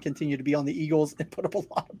to see him continue to be on the Eagles and put up a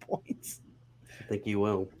lot of points. I think you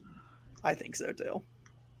will. I think so too.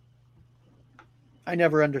 I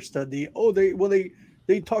never understood they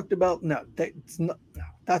talked about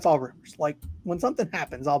that's all rumors. Like when something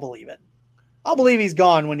happens, I'll believe it. I'll believe he's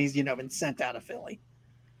gone when he's been sent out of Philly.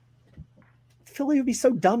 Philly would be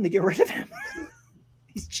so dumb to get rid of him.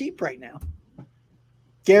 He's cheap right now.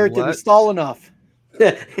 Garrett didn't stall enough.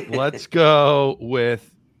 Let's go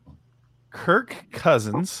with Kirk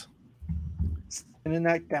Cousins. And then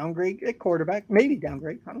that downgrade at quarterback. Maybe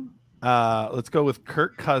downgrade. I don't know. Let's go with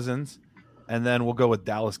Kirk Cousins, and then we'll go with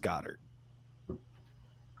Dallas Goedert.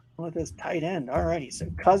 With his tight end. All righty. So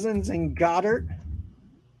Cousins and Goddard.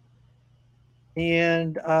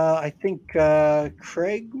 And I think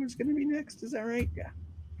Craig was going to be next. Is that right? Yeah.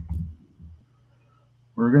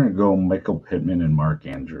 We're going to go Michael Pittman and Mark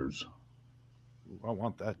Andrews. I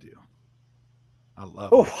want that deal. I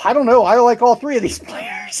love it. Oh, I don't know. I like all three of these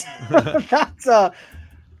players. That's a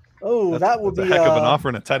heck of an offer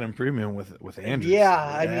and a tight end premium with Andrews. Yeah,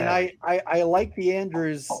 I mean, I like the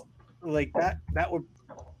Andrews like that. That would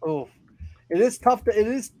it is tough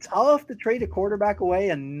to trade a quarterback away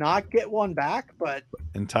and not get one back, but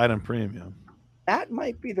and tight end premium. That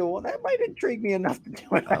might be the one. That might intrigue me enough to do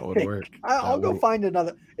it. That would work. I'll go find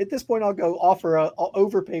another. At this point, I'll go I'll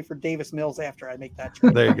overpay for Davis Mills after I make that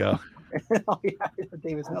trade. There you go. I'll be happy for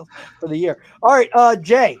Davis Mills for the year. All right,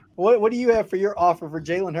 Jay, what do you have for your offer for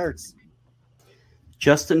Jalen Hurts?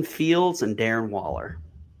 Justin Fields and Darren Waller.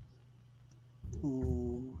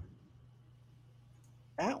 Ooh.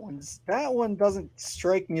 That one doesn't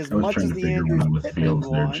strike me as much as the Andrews with Fields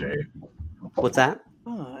there, Jay. What's that?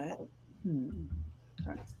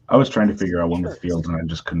 I was trying to figure out one with Fields, and I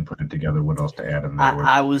just couldn't put it together. What else to add in there?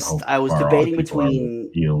 I was debating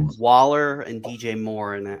between Fields, Waller, and DJ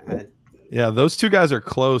Moore, and Yeah, those two guys are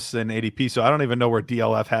close in ADP, so I don't even know where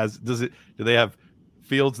DLF has. Do they have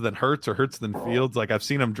Fields then Hurts or Hurts then Fields? Like I've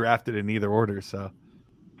seen them drafted in either order. So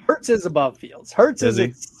Hurts is above Fields. Hurts is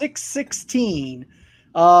at 616.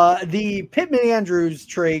 The Pittman Andrews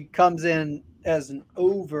trade comes in as an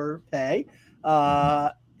overpay.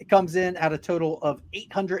 It comes in at a total of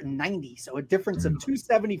 890, so a difference of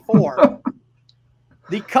 274.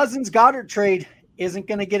 The Cousins Goddard trade isn't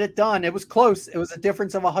going to get it done. It was close. It was a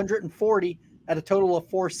difference of 140 at a total of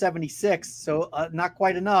 476, so not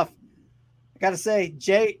quite enough. I got to say,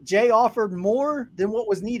 Jay offered more than what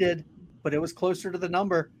was needed, but it was closer to the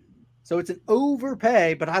number. So it's an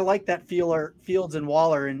overpay, but I like that Fields and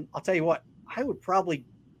Waller. And I'll tell you what, I would probably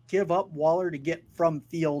give up Waller to get from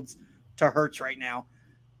Fields to Hurts right now.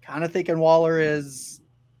 Kind of thinking Waller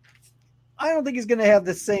I don't think he's going to have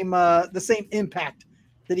the same impact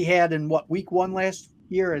that he had in week 1 last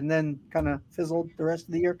year, and then kind of fizzled the rest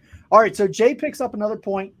of the year. All right, so Jay picks up another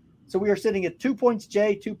point. So we are sitting at 2 points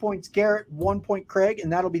Jay, 2 points Garrett, 1 point Craig,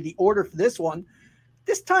 and that'll be the order for this one.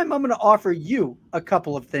 This time I'm going to offer you a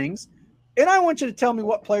couple of things, and I want you to tell me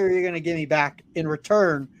what player you're going to give me back in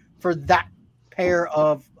return for that pair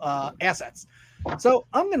of assets. So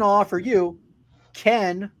I'm going to offer you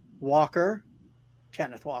Kenneth Walker,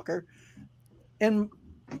 and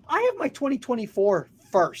I have my 2024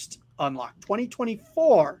 first unlocked.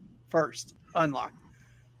 2024 first unlocked.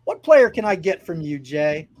 What player can I get from you,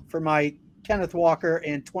 Jay, for my Kenneth Walker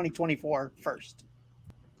and 2024 first?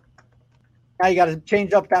 Now you got to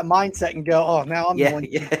change up that mindset and go, oh, now I'm the one.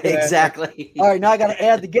 Yeah, exactly. All right, now I got to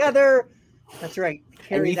add together. That's right.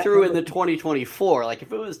 And you threw in the 2024. Like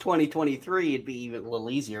if it was 2023, it'd be even a little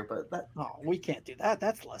easier. But we can't do that.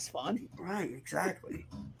 That's less fun. Right, exactly.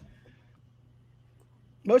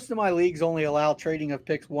 Most of my leagues only allow trading of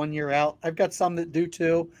picks 1 year out. I've got some that do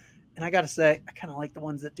too. And I got to say, I kind of like the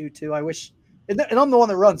ones that do too. I wish, and I'm the one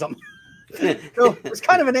that runs them. So it's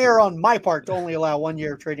kind of an error on my part to only allow 1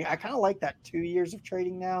 year of trading. I kind of like that 2 years of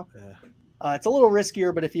trading now. Yeah. It's a little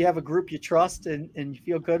riskier, but if you have a group you trust and you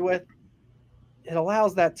feel good with, it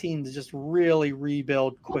allows that team to just really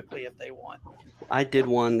rebuild quickly if they want. I did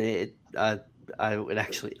one.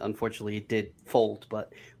 Unfortunately, it did fold,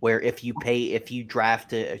 but where if you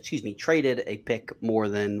traded a pick more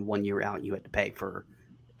than 1 year out, you had to pay for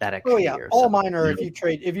that extra year. All mine are if you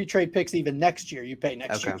trade picks even next year, you pay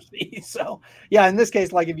next year's fee. So yeah, in this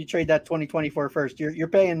case, like if you trade that 2024 first, you're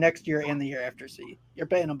paying next year and the year after. See, you're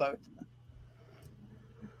paying them both.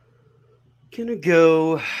 Gonna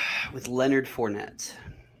go with Leonard Fournette.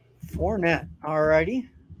 All righty.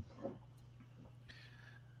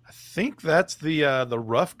 I think that's the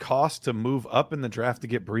rough cost to move up in the draft to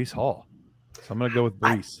get Breece Hall. So I'm gonna go with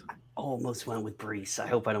Breece. I almost went with Breece. I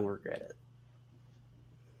hope I don't regret it.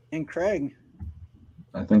 And Craig.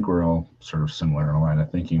 I think we're all sort of similar in a line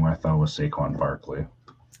of thinking. I thought was Saquon Barkley.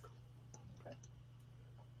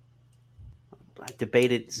 I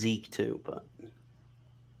debated Zeke too, but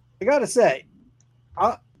I gotta say,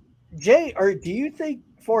 Jay, do you think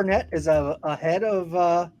Fournette is ahead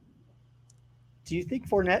of? Do you think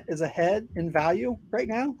Fournette is ahead in value right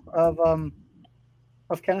now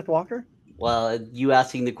of Kenneth Walker? Well, you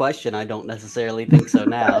asking the question, I don't necessarily think so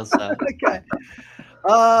now. So okay.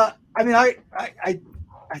 I mean, I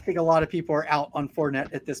think a lot of people are out on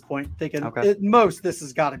Fournette at this point, thinking at most this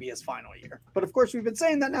has got to be his final year. But of course, we've been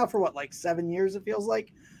saying that now for like 7 years. It feels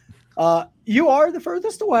like you are the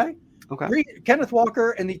furthest away. Okay. Kenneth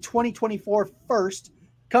Walker and the 2024 first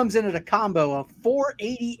comes in at a combo of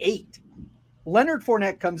 488. Leonard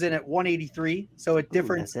Fournette comes in at 183, so a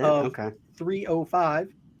difference of 305.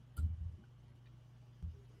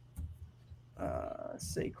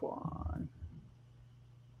 Saquon.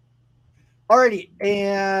 Alrighty,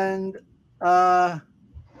 and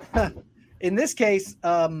in this case,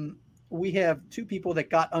 we have two people that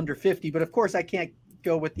got under 50, but of course I can't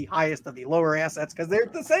go with the highest of the lower assets because they're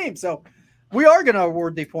the same. So we are going to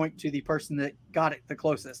award the point to the person that got it the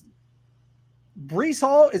closest. Breece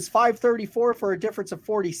Hall is 534 for a difference of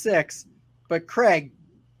 46, but Craig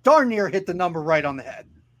darn near hit the number right on the head.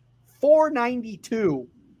 492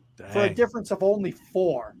 for a difference of only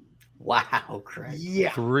 4. Wow, Craig.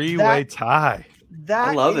 Yeah. Three-way tie.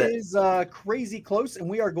 That is crazy close, and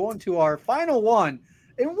we are going to our final one.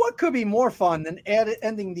 And what could be more fun than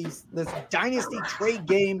ending this Dynasty trade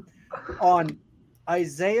game on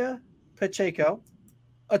Isaiah Pacheco,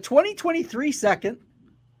 a 2023 second,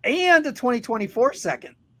 and a 2024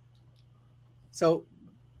 second. So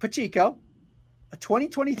Pacheco, a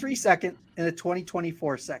 2023 second, and a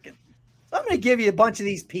 2024 second. So I'm going to give you a bunch of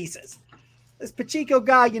these pieces. This Pacheco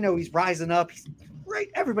guy, he's rising up. He's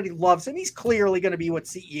great. Everybody loves him. He's clearly going to be what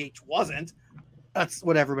CEH wasn't. That's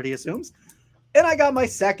what everybody assumes. And I got my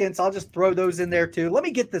seconds. I'll just throw those in there too. Let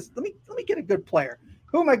me get this. Let me get a good player.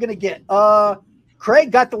 Who am I going to get?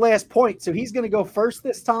 Craig got the last point, so he's going to go first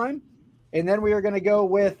this time. And then we are going to go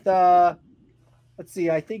with, let's see,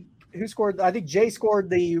 I think who scored? I think Jay scored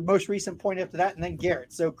the most recent point after that, and then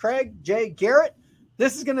Garrett. So Craig, Jay, Garrett,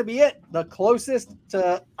 this is going to be it. The closest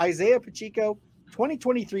to Isaiah Pacheco,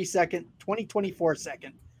 2023 second, 2024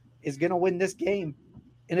 second, is going to win this game.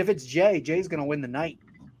 And if it's Jay, Jay's going to win the night.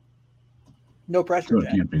 No pressure,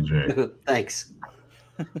 It can't be Jay. Thanks.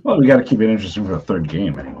 Well, we got to keep it interesting for the third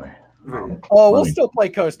game anyway. Oh, we'll still play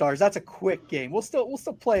co-stars. That's a quick game. We'll still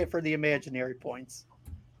play it for the imaginary points.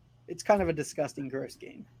 It's kind of a disgusting, gross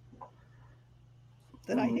game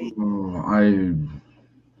that I hate. I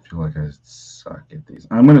feel like I suck at these.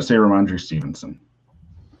 I'm going to say Ramondre Stevenson.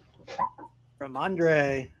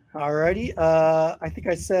 Ramondre. Alrighty. I think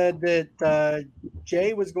I said that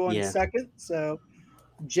Jay was going second. So,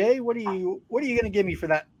 Jay, what are you going to give me for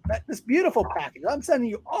that this beautiful package? I'm sending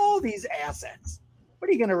you all these assets. What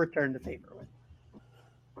are you going to return the favor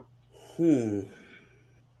with?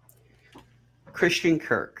 Christian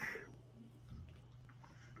Kirk.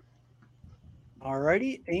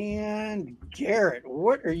 Alrighty. And Garrett,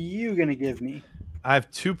 what are you going to give me? I have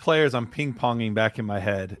two players I'm ping-ponging back in my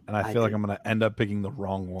head, and I feel like I'm going to end up picking the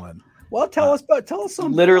wrong one. Well, tell us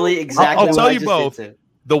something. Literally exactly. I'll tell you both.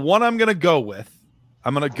 The one I'm going to go with,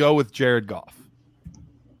 I'm going to go with Jared Goff.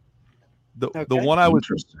 The one I was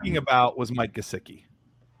thinking about was Mike Gesicki.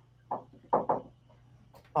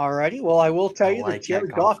 Alrighty. Well, I will tell you that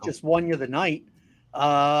Jared Goff just won you the night.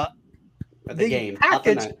 The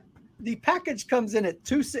package comes in at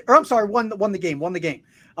won the game.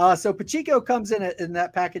 So Pacheco comes in in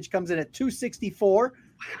that package comes in at 264.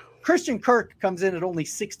 Christian Kirk comes in at only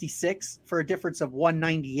 66 for a difference of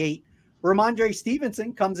 198. Ramondre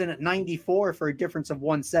Stevenson comes in at 94 for a difference of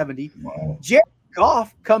 170. Wow. Jared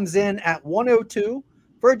Goff comes in at 102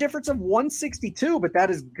 for a difference of 162, but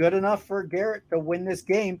that is good enough for Garrett to win this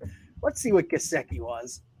game. Let's see what Gesicki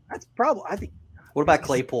was. That's probably, I think. What about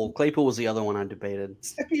Claypool? Claypool was the other one I debated.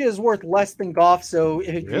 Gesicki is worth less than Goff, so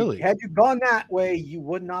had you gone that way, you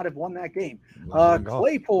would not have won that game.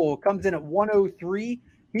 Claypool comes in at 103.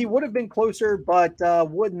 He would have been closer, but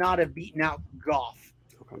would not have beaten out Goff.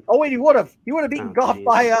 Oh wait, he would have beaten Goff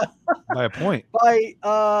by a point. By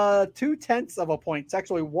 0.2 of a point. It's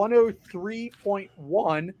actually 103.1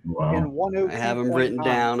 and 102. I have them written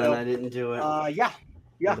down, and I didn't do it. Yeah.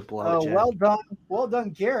 Well done,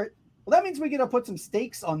 Garrett. Well, that means we get to put some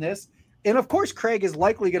stakes on this, and of course, Craig is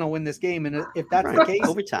likely going to win this game. And if that's the case,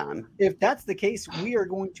 overtime. If that's the case, we are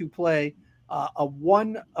going to play a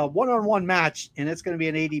one-on-one match, and it's going to be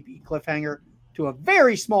an ADP cliffhanger to a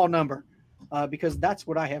very small number. Because that's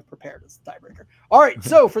what I have prepared as a tiebreaker. All right,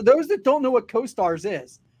 so for those that don't know what co-stars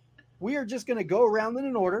is, we are just going to go around in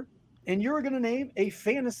an order, and you're going to name a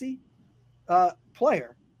fantasy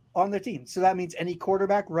player on the team. So that means any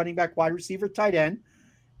quarterback, running back, wide receiver, tight end.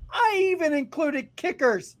 I even included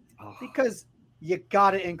kickers because you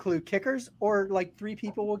got to include kickers, or like 3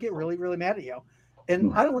 people will get really, really mad at you.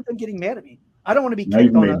 And I don't want them getting mad at me. I don't want to be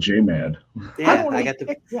kicked on. Made Jay mad. Yeah, I got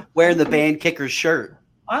wearing the band kickers shirt.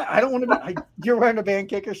 I don't want to be. You're wearing a band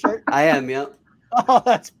kicker shirt? I am, yep. Oh,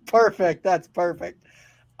 that's perfect. That's perfect.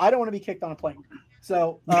 I don't want to be kicked on a plane.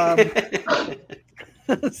 So,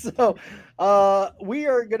 we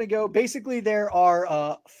are going to go. Basically, there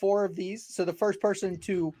are 4 of these. So the first person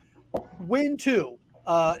to win 2,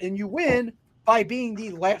 and you win by being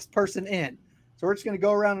the last person in. So we're just going to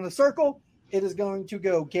go around in a circle. It is going to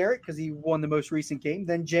go Garrett because he won the most recent game.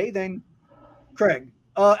 Then Jay. Then Craig.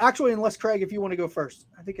 Actually, unless Craig, if you want to go first,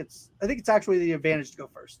 I think it's actually the advantage to go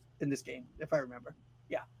first in this game, if I remember.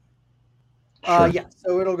 Yeah. Sure. Yeah.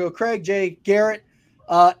 So it'll go Craig, Jay, Garrett.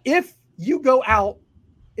 If you go out,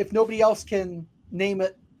 if nobody else can name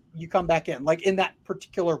it, you come back in, like in that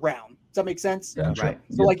particular round. Does that make sense? Yeah, right.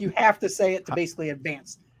 So like you have to say it to basically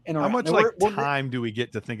advance. How much time do we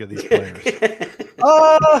get to think of these players?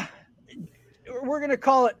 We're going to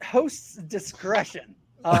call it host's discretion.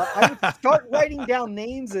 I would start writing down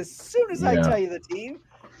names as soon as I tell you the team.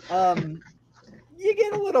 You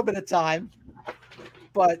get a little bit of time,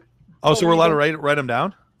 but so we're allowed to write them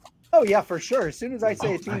down? Oh yeah, for sure. As soon as I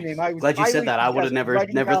say a team name, I glad you said that. I would have never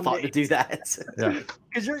thought to do that. Yeah,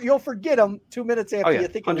 because you'll forget them 2 minutes after you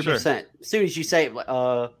think. 100%. As soon as you say,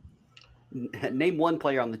 name one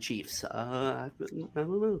player on the Chiefs. I don't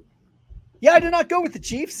know. Yeah, I did not go with the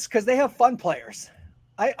Chiefs because they have fun players.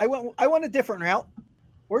 I went a different route.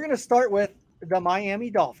 We're going to start with the Miami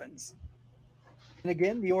Dolphins. And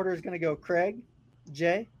again, the order is going to go Craig,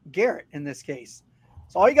 Jay, Garrett in this case.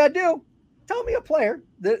 So all you got to do, tell me a player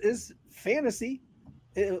that is fantasy,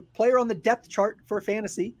 a player on the depth chart for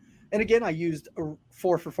fantasy. And again, I used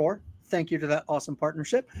 4 for 4. Thank you to that awesome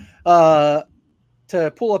partnership to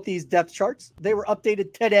pull up these depth charts. They were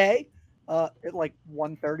updated today at like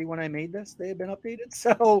 1:30 when I made this. They had been updated.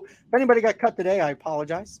 So if anybody got cut today, I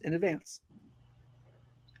apologize in advance.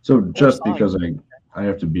 So just because I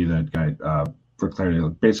have to be that guy, for clarity,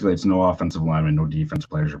 basically it's no offensive linemen, no defense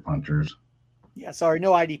players or punters. Yeah, sorry,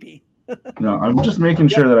 no IDP. No, I'm just making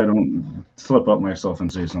sure that I don't slip up myself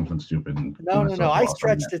and say something stupid. No. I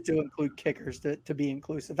stretched it to include kickers to be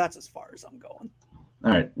inclusive. That's as far as I'm going.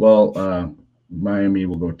 All right. Well, Miami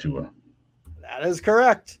will go Tua. That is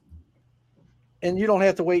correct. And you don't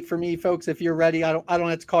have to wait for me, folks. If you're ready, I don't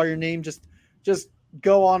have to call your name. Just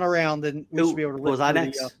go on around, and we should be able to. Was I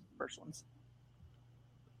next? The first ones.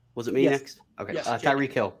 Was it me next? Okay. Yes,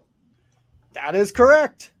 Tyreek Hill. That is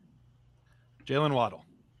correct. Jalen Waddle.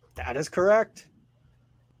 That is correct.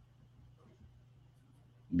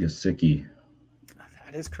 Gesicki.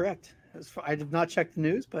 That is correct. I did not check the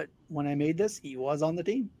news, but when I made this, he was on the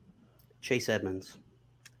team. Chase Edmonds.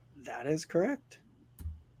 That is correct.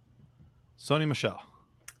 Sony Michel.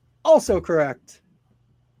 Also correct.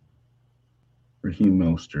 Raheem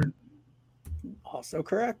Mostert. Also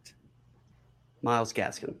correct. Myles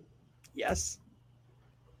Gaskin. Yes.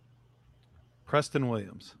 Preston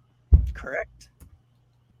Williams. Correct.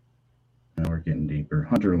 Now we're getting deeper.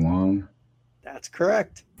 Hunter Long. That's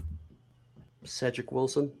correct. Cedric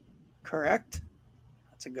Wilson. Correct.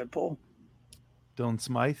 That's a good pull. Dylan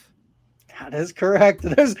Smythe. That is correct.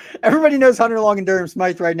 Everybody knows Hunter Long and Durham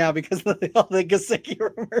Smythe right now because of all the Gesicki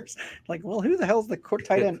rumors. Like, well, who the hell's the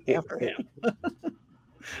tight end after him?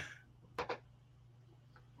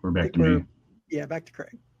 We're back to me. Yeah, back to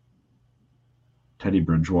Craig. Teddy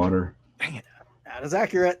Bridgewater. Dang it. That is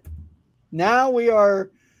accurate. Now we're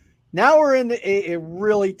in a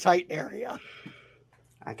really tight area.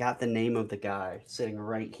 I got the name of the guy sitting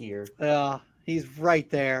right here. He's right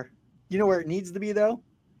there. You know where it needs to be, though?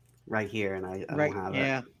 Right here, and I don't have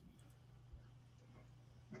yeah. it.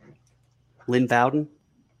 Lynn Bowden.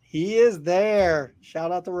 He is there.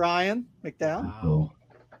 Shout out to Ryan McDowell. Oh,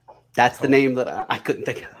 That's the name that I couldn't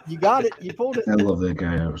think of. You got it. You pulled it. I love that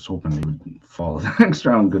guy. I was hoping he would fall the next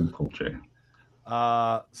round. Good pull, Jay.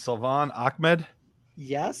 Salvan Ahmed.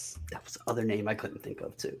 Yes. That was the other name I couldn't think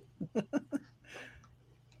of, too.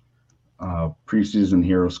 Preseason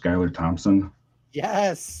hero Skylar Thompson.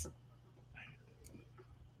 Yes.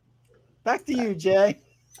 Back to you, Jay.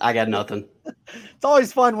 I got nothing. It's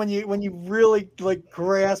always fun when you really like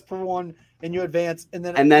grasp for one and you advance, and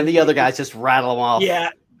then the other guys just rattle them off.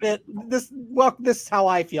 Yeah. This is how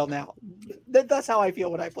I feel now. That's how I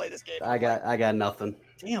feel when I play this game. I got nothing.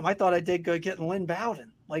 Damn, I thought I did good getting Lynn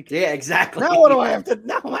Bowden. Like, Yeah, exactly. now what do I have to?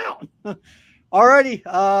 Now I'm out.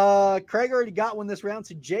 Alrighty. Craig already got one this round,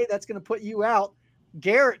 so Jay, that's going to put you out.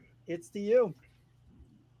 Garrett, it's to you.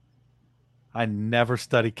 I never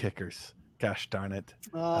study kickers. Gosh darn it.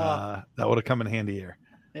 That would have come in handy here.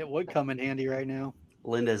 It would come in handy right now.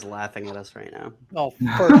 Linda's laughing at us right now. Oh,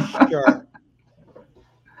 for sure.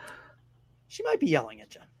 She might be yelling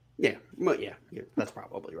at you. Yeah, well, yeah, that's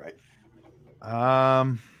probably right.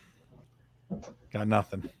 Got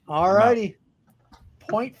nothing. All righty.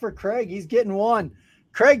 Point for Craig. He's getting one.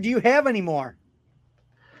 Craig, do you have any more?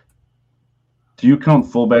 Do you count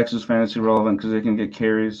fullbacks as fantasy relevant because they can get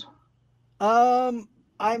carries?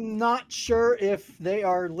 I'm not sure if they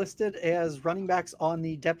are listed as running backs on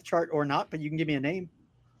the depth chart or not, but you can give me a name.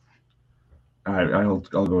 All right, I'll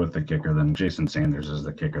go with the kicker then. Jason Sanders is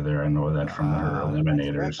the kicker there. I know that from her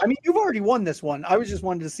eliminators. I mean, you've already won this one. I was just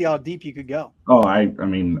wanting to see how deep you could go. Oh, I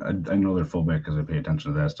mean, I know they're fullback because I pay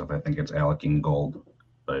attention to that stuff. I think it's Alec Ingold,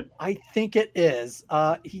 but I think it is.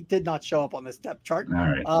 He did not show up on this depth chart. all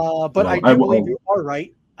right. But I do believe you are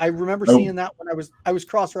right. I remember seeing that when I was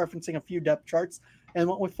cross-referencing a few depth charts and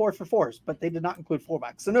went with 4 for 4s, but they did not include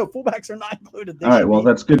fullbacks. So no, fullbacks are not included. All right, well,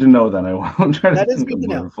 that's good to know then. I won't try to think of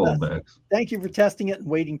more fullbacks. Thank you for testing it and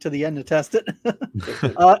waiting to the end to test it.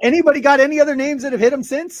 Anybody got any other names that have hit him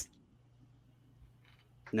since?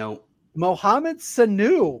 No. Mohamed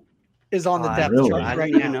Sanu is on the depth chart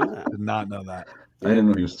right now. Did not know that. I didn't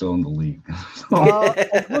know he was still in the league.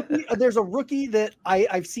 There's a rookie that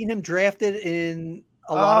I've seen him drafted in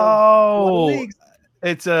a lot of leagues.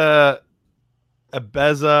 It's a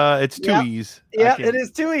Beza. It's two E's. Yeah, it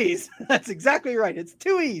is 2 E's. That's exactly right. It's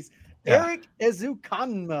 2 E's. Yeah. Eric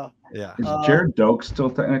Ezukanma. Yeah. Is Jared Doak still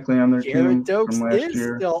technically on their team Jared Dokes from last is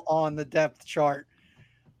year? still on the depth chart.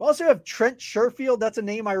 We also have Trent Sherfield. That's a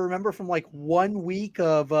name I remember from like 1 week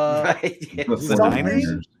of Right. Yeah. The the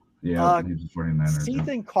 49ers. Yeah, something. he's the 49ers. yeah.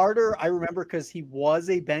 Ethan Carter, I remember because he was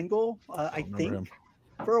a Bengal, I remember think, him.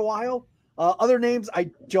 for a while. Other names I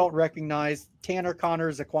don't recognize. Tanner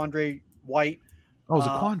Connor, Zaquandre White, Oh, it was a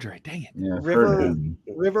Quandre. Dang it. Yeah, I've heard of River him.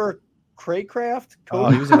 River Craycraft, Oh,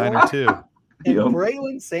 he was a Niner too. and Yep.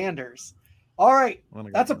 Braylon Sanders. All right, What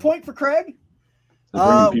a that's a guy. point for Craig.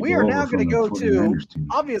 They're bringing We people are over now from going to the go to 49ers team.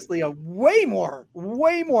 obviously a way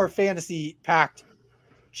more fantasy packed,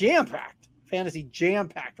 fantasy jam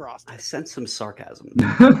packed roster. I sense some sarcasm.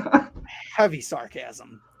 Heavy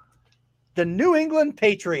sarcasm. The New England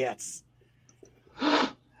Patriots.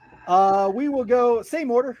 We will go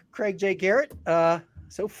same order. Craig J. Garrett.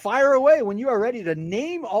 So fire away when you are ready to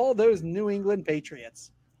name all those New England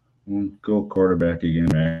Patriots. Go quarterback again,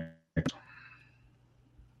 Mac.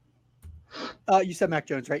 You said Mac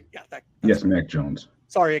Jones, right? Yeah. That's Yes, right. Mac Jones.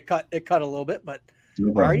 Sorry, it cut a little bit, but No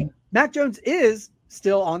all right. problem. Mac Jones is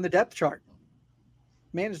still on the depth chart.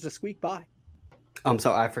 Managed to squeak by. I'm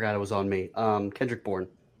sorry, I forgot it was on me. Kendrick Bourne.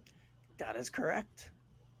 That is correct.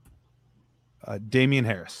 Damian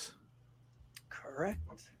Harris. Correct.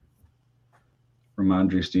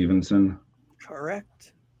 Ramondre Stevenson.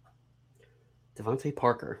 Correct. Devontae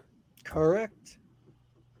Parker. Correct.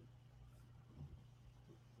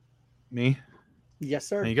 Me. Yes,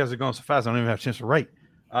 sir. Man, you guys are going so fast. I don't even have a chance to write.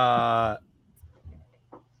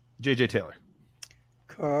 JJ Taylor.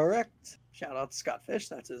 Correct. Shout out to Scott Fish.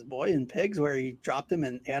 That's his boy in Pigs, where he dropped him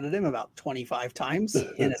and added him about 25 times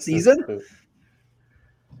in a season.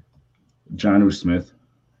 Jonnu Smith.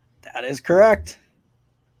 That is correct.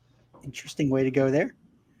 Interesting way to go there.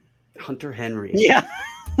 Hunter Henry. Yeah.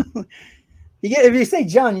 If you say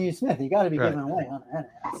John U. Smith, you got to be Right. giving away on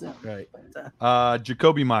that. So, Right.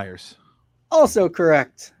 Jacoby Myers. also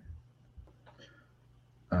correct.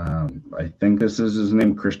 I think this is his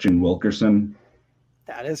name, Christian Wilkerson.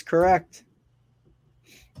 That is correct.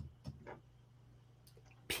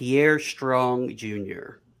 Pierre Strong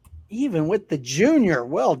Jr. Even with the junior,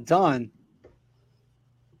 well done.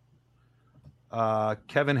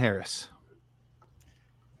 Kevin Harris.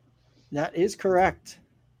 That is correct.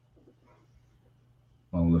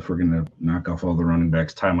 Well, if we're going to knock off all the running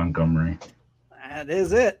backs, Ty Montgomery. That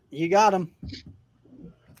is it. You got him.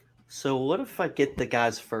 So what if I get the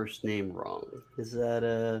guy's first name wrong? Is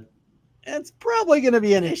that It's probably going to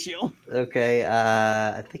be an issue. okay?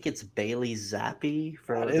 I think it's Bailey Zappi.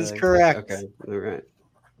 That is correct. Okay, all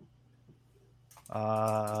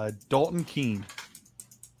right. Dalton Keene.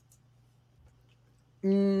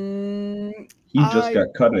 He just got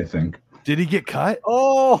cut, I think. Did he get cut?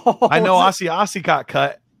 Oh, I know Ossie got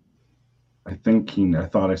cut. I think Keene. I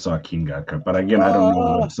thought I saw Keene got cut, but again, I don't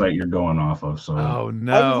know what site you're going off of. So Oh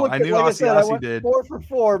no, I knew like I Ossie went did. 4 for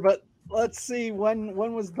 4, but let's see when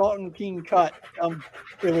was Dalton Keene cut?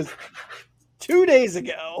 It was 2 days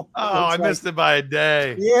ago. Oh, I missed it by a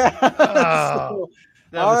day. Yeah. Oh,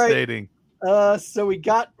 all right. devastating. So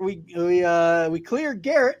we cleared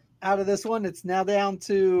Garrett out of this one. It's now down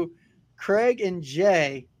to Craig and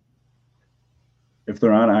Jay. if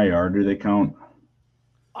they're on IR, do they count?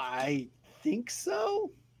 I think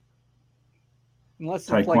so. Unless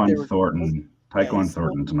it's like they Tyquan were- Thornton. Yeah, Tyquan he's still-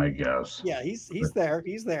 Thornton's my guess. Yeah, he's there.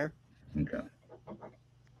 He's there. Okay.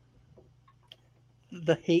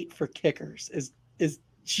 The hate for kickers is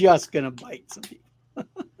just gonna bite some people.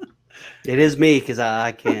 It is me because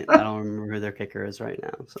I can't. I don't remember who their kicker is right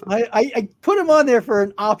now. So I put him on there for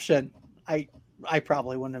an option. I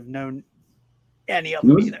probably wouldn't have known any of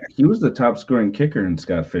them either. He was the top scoring kicker in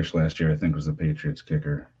Scott Fish last year, I think was the Patriots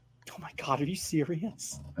kicker. Oh my God, are you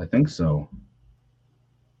serious? I think so.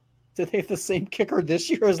 Did they have the same kicker this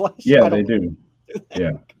year as last year? Yeah, I they don't- do.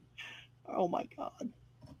 Yeah. Oh my God.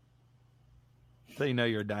 So you know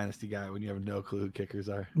you're a dynasty guy when you have no clue who kickers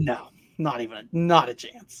are. No, not a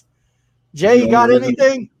chance. Jay, you got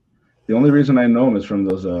anything? The only reason I know him is from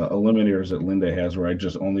those eliminators that Linda has where I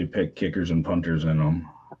just only pick kickers and punters in them.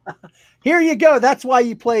 Here you go. That's why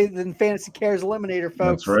you play the Fantasy Cares Eliminator,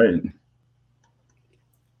 folks. That's right.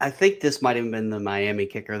 I think this might have been the Miami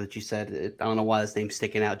kicker that you said. I don't know why this name's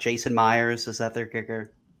sticking out. Jason Myers, is that their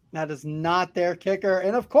kicker? That is not their kicker.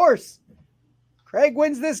 And of course, Craig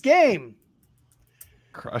wins this game.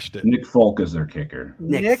 Crushed it. Nick Folk is their kicker.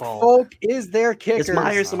 Nick Folk is their kicker. Is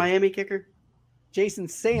Myers the Miami kicker? Jason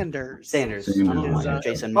Sanders. Sanders. Sanders, Oh, yeah.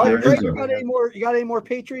 Jason All right, Myers. Craig, you got any more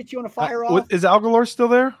Patriots you want to fire off? Is Algalor still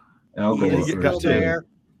there? Al He is Golden. still there.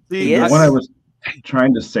 See, He is? The one I was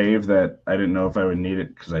trying to save that. I didn't know if I would need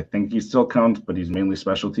it because I think he still counts, but he's mainly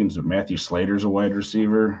special teams. But Matthew Slater's a wide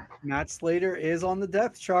receiver. Matt Slater is on the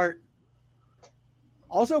depth chart.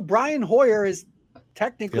 Also, Brian Hoyer is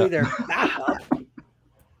technically their backup.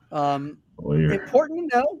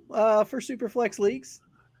 Important to know for Superflex leagues.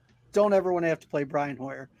 Don't ever want to have to play Brian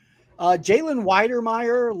Hoyer. Jalen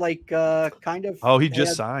Weidermeyer, kind of. Oh, he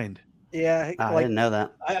just signed. Yeah, I didn't know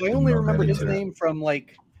that. I only remember his name from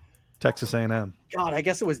Texas A&M. God, I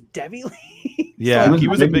guess it was Debbie Lee. Yeah, he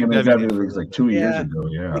was a big Debbie League like 2 years ago.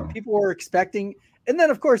 Yeah, people were expecting, and then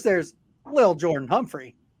of course there's Lil Jordan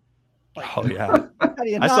Humphrey. Oh yeah,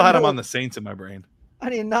 I still had him on the Saints in my brain. I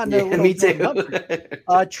did not know. Yeah, me too.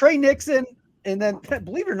 Trey Nixon, and then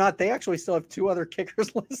believe it or not, they actually still have 2 other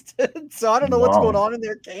kickers listed. So I don't know what's going on in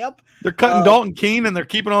their camp. They're cutting Dalton Keene and they're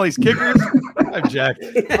keeping all these kickers. I'm jacked.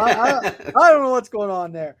 I don't know what's going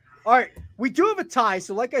on there. All right, we do have a tie.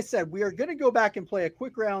 So like I said, we are going to go back and play a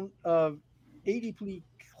quick round of ADP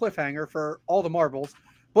cliffhanger for all the marbles.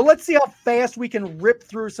 But let's see how fast we can rip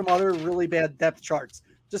through some other really bad depth charts.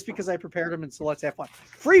 Just because I prepared them, and so let's have fun.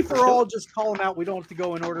 Free for all, just call them out. We don't have to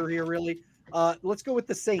go in order here, really. Let's go with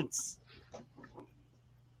the Saints.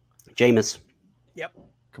 Jameis. Yep.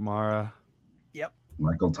 Kamara. Yep.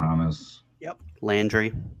 Michael Thomas. Yep.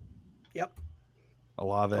 Landry. Yep.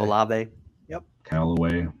 Olave. Yep.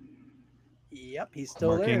 Callaway. Yep. He's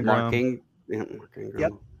still Mark there. Ingram. Mark Ingram.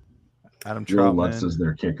 Yep. Adam Will Troutman. Lutz is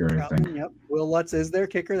their kicker, I think. Yep. Will Lutz is their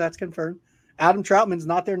kicker. That's confirmed. Adam Troutman's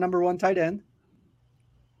not their number 1 tight end.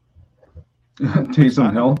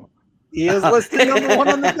 Taysom Hill. He is listed number 1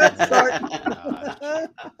 on the depth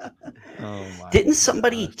chart. Didn't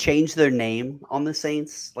somebody change their name on the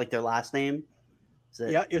Saints, like their last name?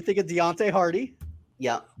 Yeah, you're thinking Deontay Hardy.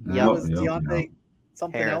 Yeah. That was Deontay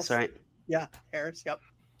something Harris, else. right? Yeah, Harris. Yep.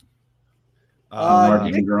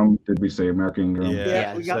 Mark Ingram. Did we say Mark Ingram?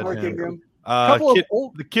 Yeah, we got Mark Ingram.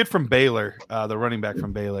 The kid from Baylor, the running back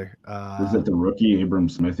from Baylor. Is it the rookie Abram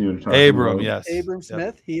Smith you were talking Abram, about? yes. Abram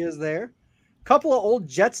Smith, he is there. Couple of old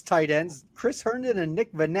Jets tight ends, Chris Herndon and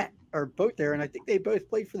Nick Vanette are both there, and I think they both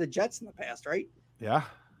played for the Jets in the past, right? Yeah.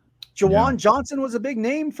 Jawan Johnson was a big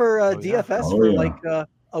name for DFS for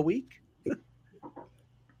a week.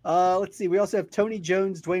 Let's see. We also have Tony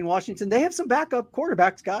Jones, Dwayne Washington. They have some backup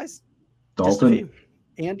quarterbacks, guys. Dalton.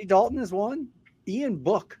 Andy Dalton is one. Ian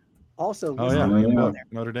Book also.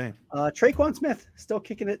 Notre Dame. Traquan Smith still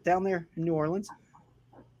kicking it down there in New Orleans.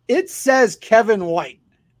 It says Kevin White,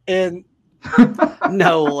 and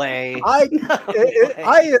no way. I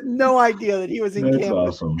had no idea that he was in camp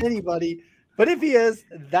with anybody, but if he is,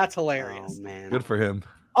 that's hilarious. Oh, man. Good for him.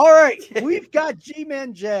 All right, we've got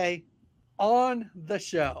G-Man J on the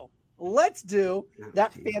show. Let's do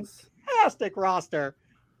that fantastic roster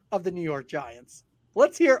of the New York Giants.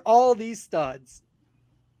 Let's hear all these studs.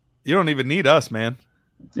 You don't even need us, man.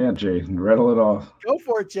 Yeah, Jay, rattle it off. Go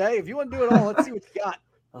for it, Jay. If you want to do it all, let's see what you got.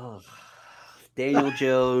 Oh, Daniel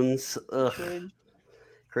Jones.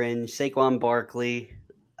 Cringe. Saquon Barkley.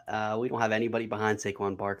 We don't have anybody behind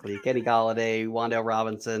Saquon Barkley. Kenny Golladay, Wan'Dale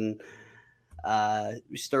Robinson,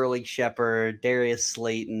 Sterling Shepard, Darius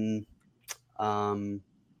Slayton, Kadarius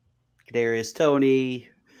Toney,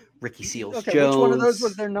 Ricky Seals Jones. Which one of those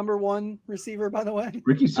was their number 1 receiver, by the way?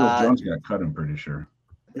 Ricky Seals Jones got cut, I'm pretty sure.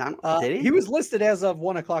 Did he? He was listed as of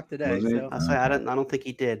 1:00 today. So. I don't think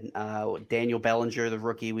he did. Daniel Bellinger, the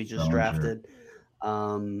rookie we just drafted.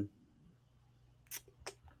 Austin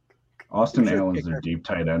Allen's their deep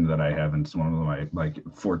tight end that I have, and it's one of my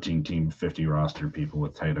 14-team 50 roster people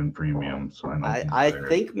with tight end premium. So I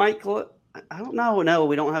think Mike. I don't know. No,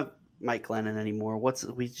 we don't have Mike Glennon anymore.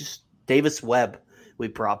 Davis Webb we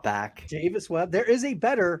brought back. Davis Webb. There is a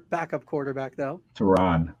better backup quarterback though.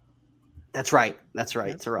 Terod. That's right.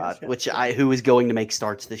 Terod, who is going to make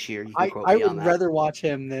starts this year. You can quote me I on would that. rather watch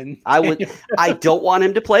him than I would. I don't want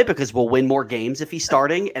him to play because we'll win more games if he's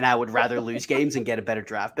starting, and I would rather lose games and get a better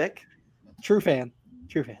draft pick. True fan.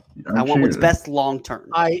 I want what's best long term.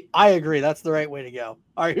 I agree. That's the right way to go.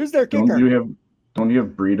 All right, who's their kicker? Don't you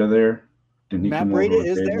have Breida there? Didn't he Matt Breida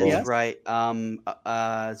is there? Yes. Right. Graham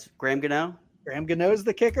Gano. Graham Gano's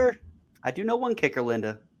the kicker. I do know one kicker,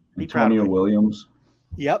 Linda. Antonio Williams.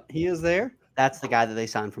 Yep, he is there. That's the guy that they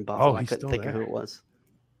signed from Buffalo. I couldn't think of who it was.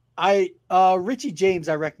 Richie James,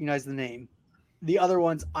 I recognize the name. The other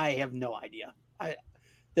ones, I have no idea.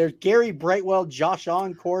 There's Gary Brightwell, Josh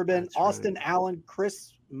On Corbin, Austin Allen,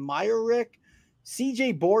 Chris Myrick,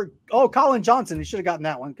 CJ Borg. Oh, Colin Johnson. He should have gotten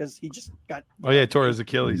that one because he just got. Oh yeah, tore his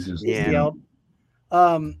Achilles.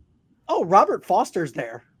 Robert Foster's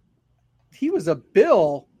there. He was a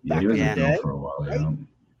Bill back in the day. For a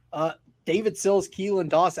while, David Sills, Keelan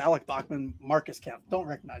Doss, Alec Bachman, Marcus Kemp. Don't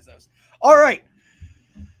recognize those. All right.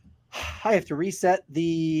 I have to reset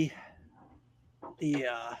the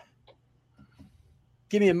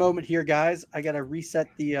give me a moment here, guys. I got to reset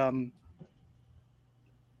the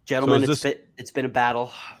Gentlemen, it's been a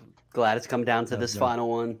battle. Glad it's come down to this final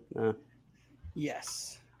one.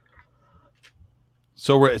 Yes.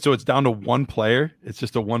 So it's down to one player. It's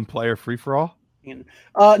just a one player free for all.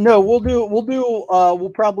 No, we'll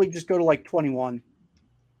probably just go to like 21.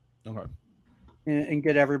 Okay. And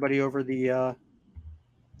get everybody over get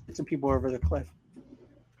some people over the cliff.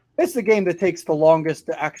 It's the game that takes the longest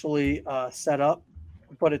to actually set up,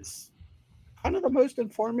 but it's kind of the most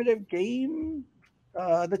informative game.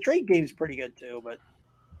 The trade game's pretty good too, but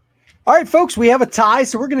all right, folks, we have a tie,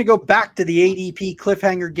 so we're going to go back to the ADP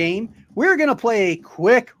cliffhanger game. We're going to play a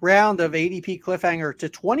quick round of ADP cliffhanger to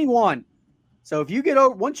 21. So if you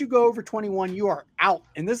once you go over 21, you are out,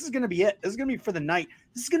 and this is going to be it. This is going to be for the night.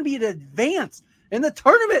 This is going to be an advance in the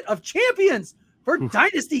Tournament of Champions for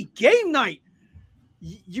Dynasty Game Night.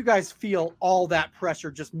 You guys feel all that pressure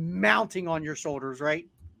just mounting on your shoulders, right?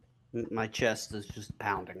 My chest is just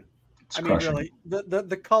pounding. Really,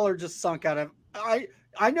 the color just sunk out of.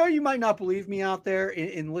 I know you might not believe me out there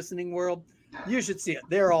in listening world. You should see it.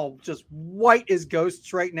 They're all just white as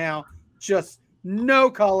ghosts right now. Just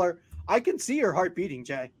no color. I can see your heart beating,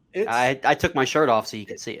 Jay. I took my shirt off so you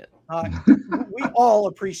can see it. We all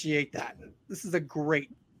appreciate that. This is a great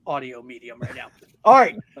audio medium right now. All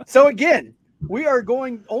right. So again, we are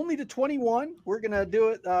going only to 21. We're going to do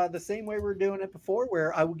it the same way we're doing it before,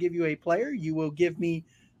 where I will give you a player. You will give me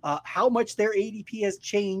how much their ADP has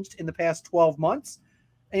changed in the past 12 months.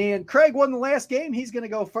 And Craig won the last game. He's going to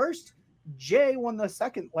go first. Jay won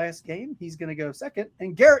the last game. He's going to go second.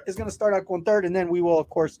 And Garrett is going to start out going third. And then we will, of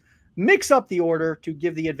course, mix up the order to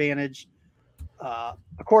give the advantage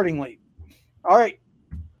accordingly. All right.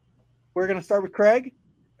 We're going to start with Craig.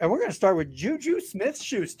 And we're going to start with Juju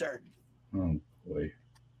Smith-Schuster. Oh, boy.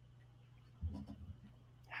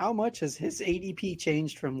 How much has his ADP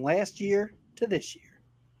changed from last year to this year?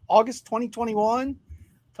 August 2021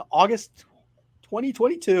 to August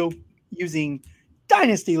 2022 using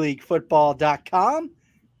dynastyleaguefootball.com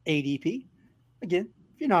ADP. Again,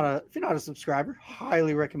 if you're not a subscriber,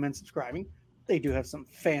 highly recommend subscribing. They do have some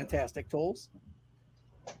fantastic tools.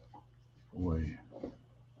 Boy.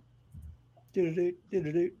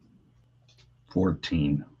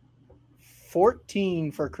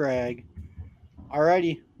 14 for Craig. All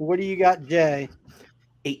righty. What do you got, Jay?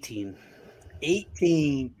 18.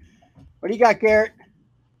 What do you got, Garrett?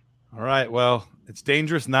 All right. Well, it's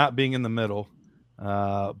dangerous not being in the middle,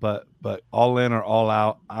 but all in or all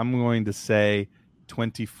out, I'm going to say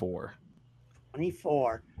 24.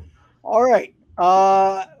 24. All right.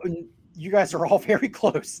 You guys are all very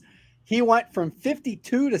close. He went from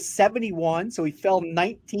 52 to 71, so he fell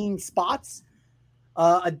 19 spots.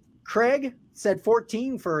 Craig said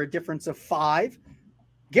 14 for a difference of 5.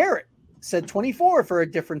 Garrett said 24 for a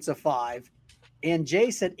difference of 5. And Jay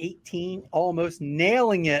said 18, almost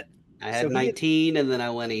nailing it. I had 19, and then I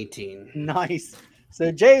went 18. Nice.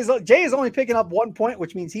 So Jay is only picking up 1 point,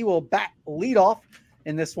 which means he will lead off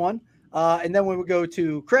in this one. And then we will go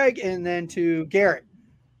to Craig and then to Garrett.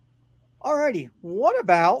 All righty. What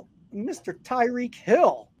about Mr. Tyreek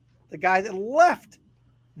Hill, the guy that left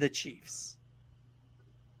the Chiefs?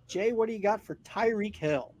 Jay, what do you got for Tyreek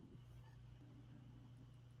Hill?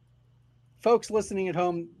 Folks listening at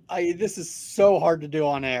home, this is so hard to do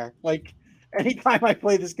on air. Like, anytime I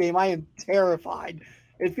play this game, I am terrified.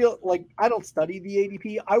 It feels like I don't study the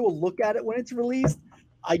ADP. I will look at it when it's released.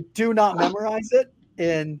 I do not memorize it.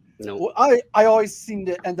 And I always seem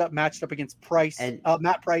to end up matched up against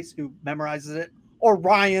Matt Price, who memorizes it, or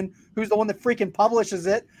Ryan, who's the one that freaking publishes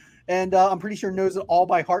it. And I'm pretty sure knows it all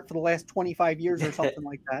by heart for the last 25 years or something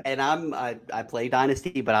like that. And I play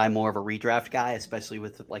Dynasty, but I'm more of a redraft guy, especially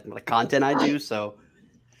with like the content I do. So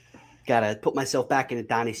gotta put myself back into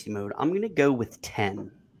Dynasty mode. I'm gonna go with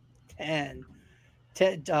 10. 10.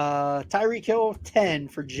 Tyreek Hill 10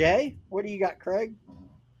 for Jay. What do you got, Craig?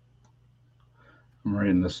 I'm right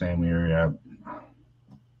in the same area.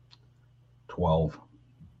 12.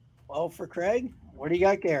 12 for Craig. What do you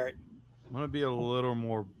got, Garrett? I'm gonna be a little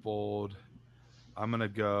more bold. I'm gonna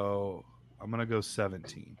go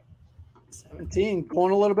 17. 17,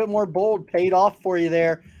 going a little bit more bold, paid off for you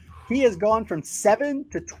there. He has gone from 7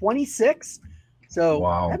 to 26. So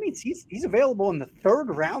That means he's available in the third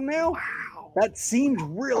round now. Wow. That seems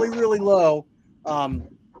really, really low. But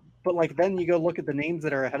like then you go look at the names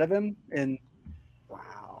that are ahead of him, and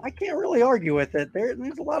I can't really argue with it.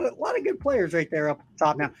 There's a lot of good players right there up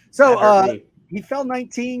top now. So he fell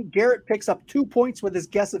 19. Garrett picks up 2 points with his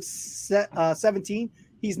guess of 17.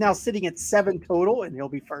 He's now sitting at 7 total, and he'll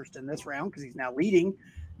be first in this round because he's now leading.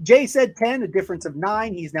 Jay said 10, a difference of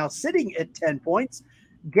 9. He's now sitting at 10 points.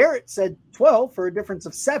 Garrett said 12 for a difference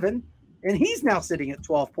of 7, and he's now sitting at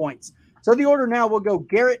 12 points. So the order now will go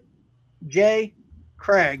Garrett, Jay,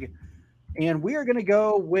 Craig, and we are going to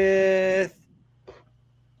go with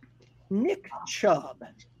Nick Chubb.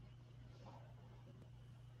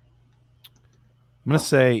 I'm going to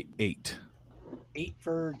say 8. 8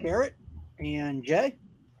 for Garrett and Jay.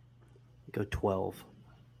 Go 12.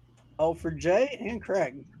 12 for Jay and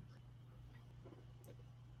Craig.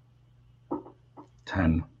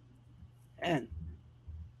 10. 10.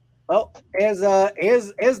 Well, as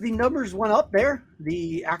the numbers went up there,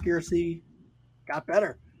 the accuracy got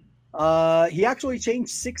better. He actually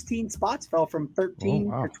changed 16 spots, fell from 13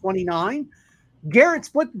 to 29. Garrett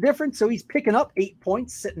split the difference, so he's picking up 8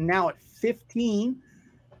 points, sitting now at 15.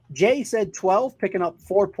 Jay said 12, picking up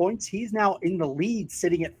 4 points. He's now in the lead,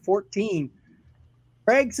 sitting at 14.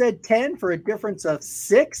 Craig said 10 for a difference of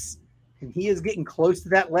 6, and he is getting close to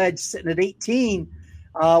that ledge, sitting at 18.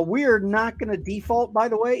 We are not going to default, by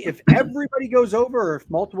the way. If everybody goes over, or if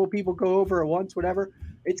multiple people go over at once, whatever,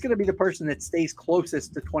 it's going to be the person that stays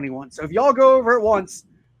closest to 21. So if y'all go over at once,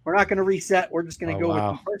 we're not going to reset. We're just going to go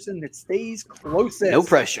with the person that stays closest. No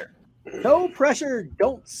pressure. No pressure.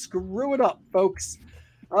 Don't screw it up, folks.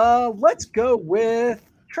 Let's go with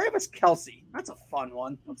Travis Kelce. That's a fun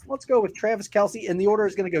one. Let's go with Travis Kelce, and the order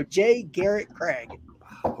is going to go Jay, Garrett, Craig.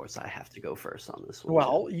 Of course, I have to go first on this one.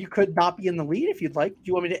 Well, you could not be in the lead if you'd like. Do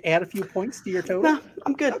you want me to add a few points to your total? No,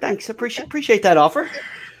 I'm good. Okay. Thanks. Appreciate that offer.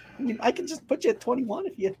 I can just put you at 21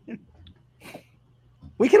 if you.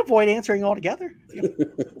 We can avoid answering altogether.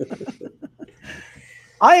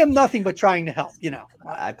 I am nothing but trying to help. You know.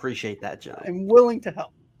 I appreciate that, John. I'm willing to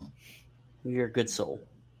help. You're a good soul.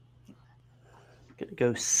 I'm gonna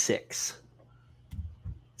go 6.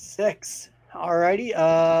 6. All righty.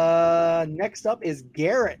 Next up is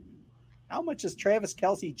Garrett. How much has Travis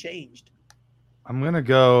Kelce changed? I'm gonna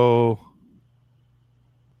go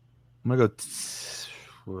 10.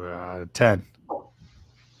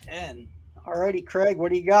 10. All righty, Craig.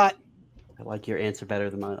 What do you got? I like your answer better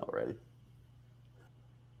than mine already.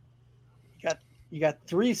 You got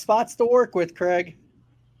 3 spots to work with, Craig.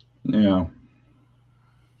 Yeah.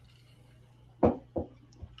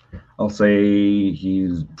 I'll say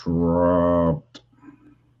he's dropped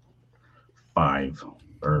 5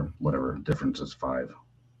 or whatever. Difference is 5.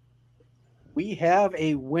 We have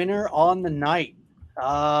a winner on the night.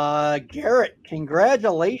 Garrett,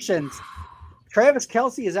 congratulations. Travis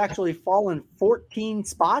Kelce has actually fallen 14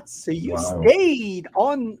 spots, so you stayed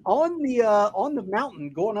on the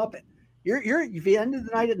mountain going up it. You ended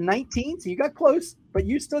the night at 19, so you got close, but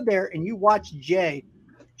you stood there and you watched Jay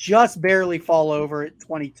just barely fall over at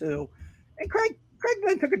 22. And Craig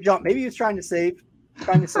then took a jump. Maybe he was trying to save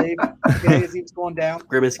Jay as he was going down.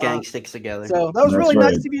 Grimace gang sticks together. So that was really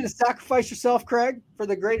nice of you to sacrifice yourself, Craig, for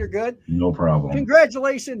the greater good. No problem.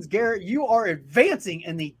 Congratulations, Garrett. You are advancing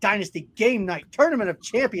in the Dynasty Game Night Tournament of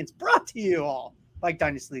Champions, brought to you all by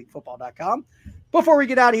DynastyLeagueFootball.com. Before we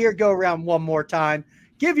get out of here, go around one more time.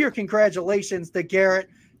 Give your congratulations to Garrett.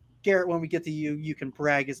 Garrett, when we get to you, you can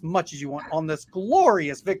brag as much as you want on this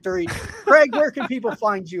glorious victory. Craig, where can people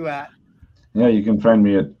find you at? Yeah, you can find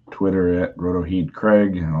me at Twitter at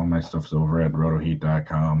RotoHeatCraig, and all my stuff's over at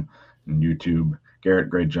RotoHeat.com and YouTube.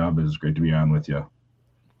 Garrett, great job. It was great to be on with you.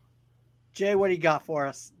 Jay, what do you got for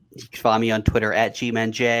us? You can find me on Twitter at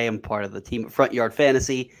GmanJ. I'm part of the team at Front Yard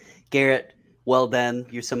Fantasy. Garrett, well done.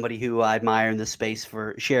 You're somebody who I admire in this space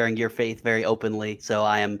for sharing your faith very openly. So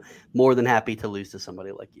I am more than happy to lose to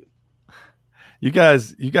somebody like you. You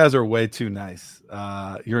guys are way too nice.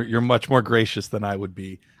 You're much more gracious than I would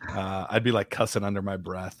be. I'd be like cussing under my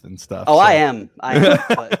breath and stuff. Oh, so. I am.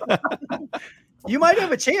 But... You might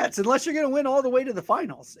have a chance unless you're going to win all the way to the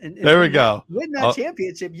finals. And there we go. Win that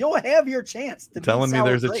championship. You'll have your chance. Telling me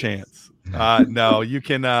there's a chance. No, you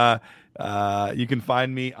can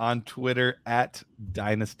find me on Twitter at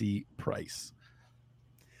Dynasty Price.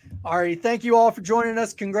 All right. Thank you all for joining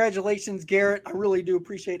us. Congratulations, Garrett. I really do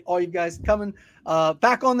appreciate all you guys coming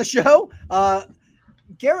back on the show.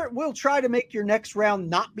 Garrett will try to make your next round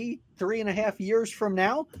not be 3.5 years from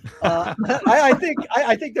now. I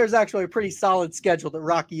think there's actually a pretty solid schedule that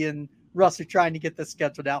Rocky and Russ are trying to get this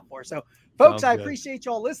scheduled out for. So, folks, I appreciate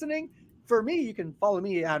y'all listening. For me, you can follow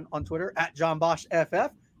me on Twitter at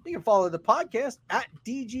JohnBoschFF. You can follow the podcast at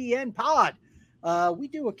DGNPod. We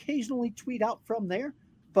do occasionally tweet out from there,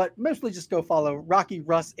 but mostly just go follow Rocky,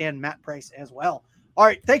 Russ, and Matt Price as well. All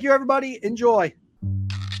right. Thank you, everybody. Enjoy.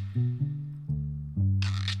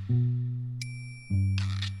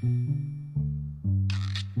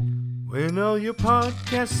 When all your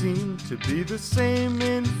podcasts seem to be the same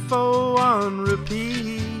info on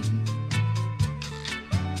repeat,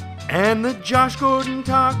 and the Josh Gordon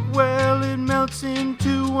talk, well, it melts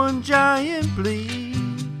into one giant bleed.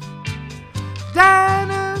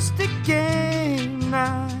 Dynasty Game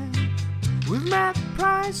Night with Matt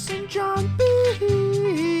Price and John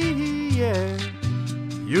B. Yeah.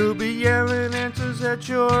 You'll be yelling answers at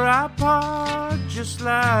your iPod just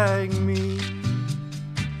like me.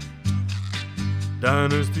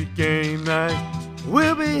 Dynasty Game Night,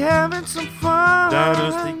 we'll be having some fun.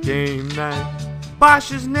 Dynasty Game Night,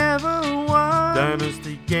 Bosch has never won.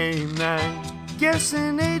 Dynasty Game Night,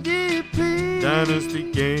 guessing ADP.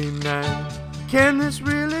 Dynasty Game Night, can this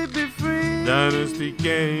really be free? Dynasty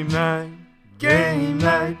Game Night, Game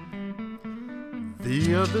Night.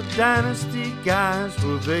 The other Dynasty guys,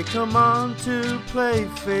 will they come on to play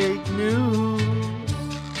fake news?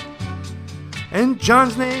 And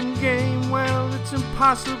John's name game, well, it's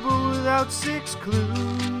impossible without 6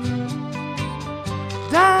 clues.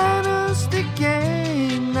 Dynasty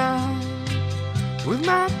Game Night with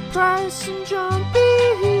Matt Price and John B.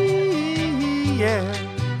 Yeah,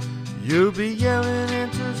 you'll be yelling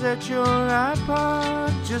answers at your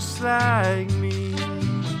iPod just like me.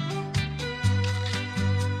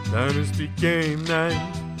 Dynasty Game Night,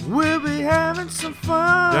 we'll be having some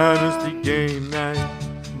fun. Dynasty Game Night,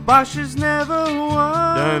 Bosch has never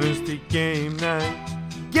won. Dynasty Game Night,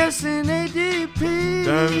 guessing ADP.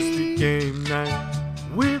 Dynasty Game Night,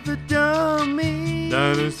 with a dummy.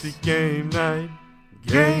 Dynasty Game Night,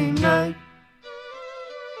 Game Night.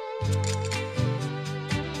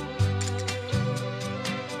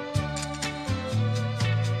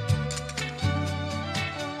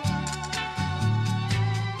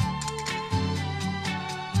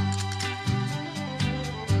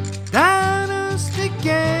 Dynasty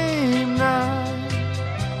Game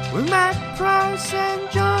Night with Matt Price and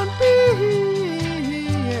John B.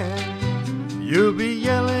 Yeah. You'll be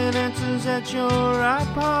yelling answers at your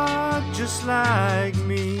iPod just like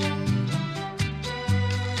me.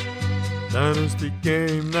 Dynasty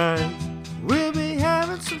Game Night, we'll be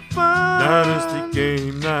having some fun. Dynasty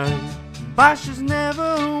Game Night, Bosch has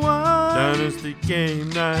never won. Dynasty Game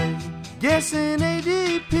Night, guessing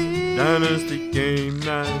ADP. Dynasty Game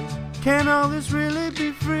Night, can all this really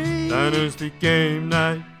be free? Dynasty Game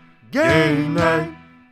Night, Game Night.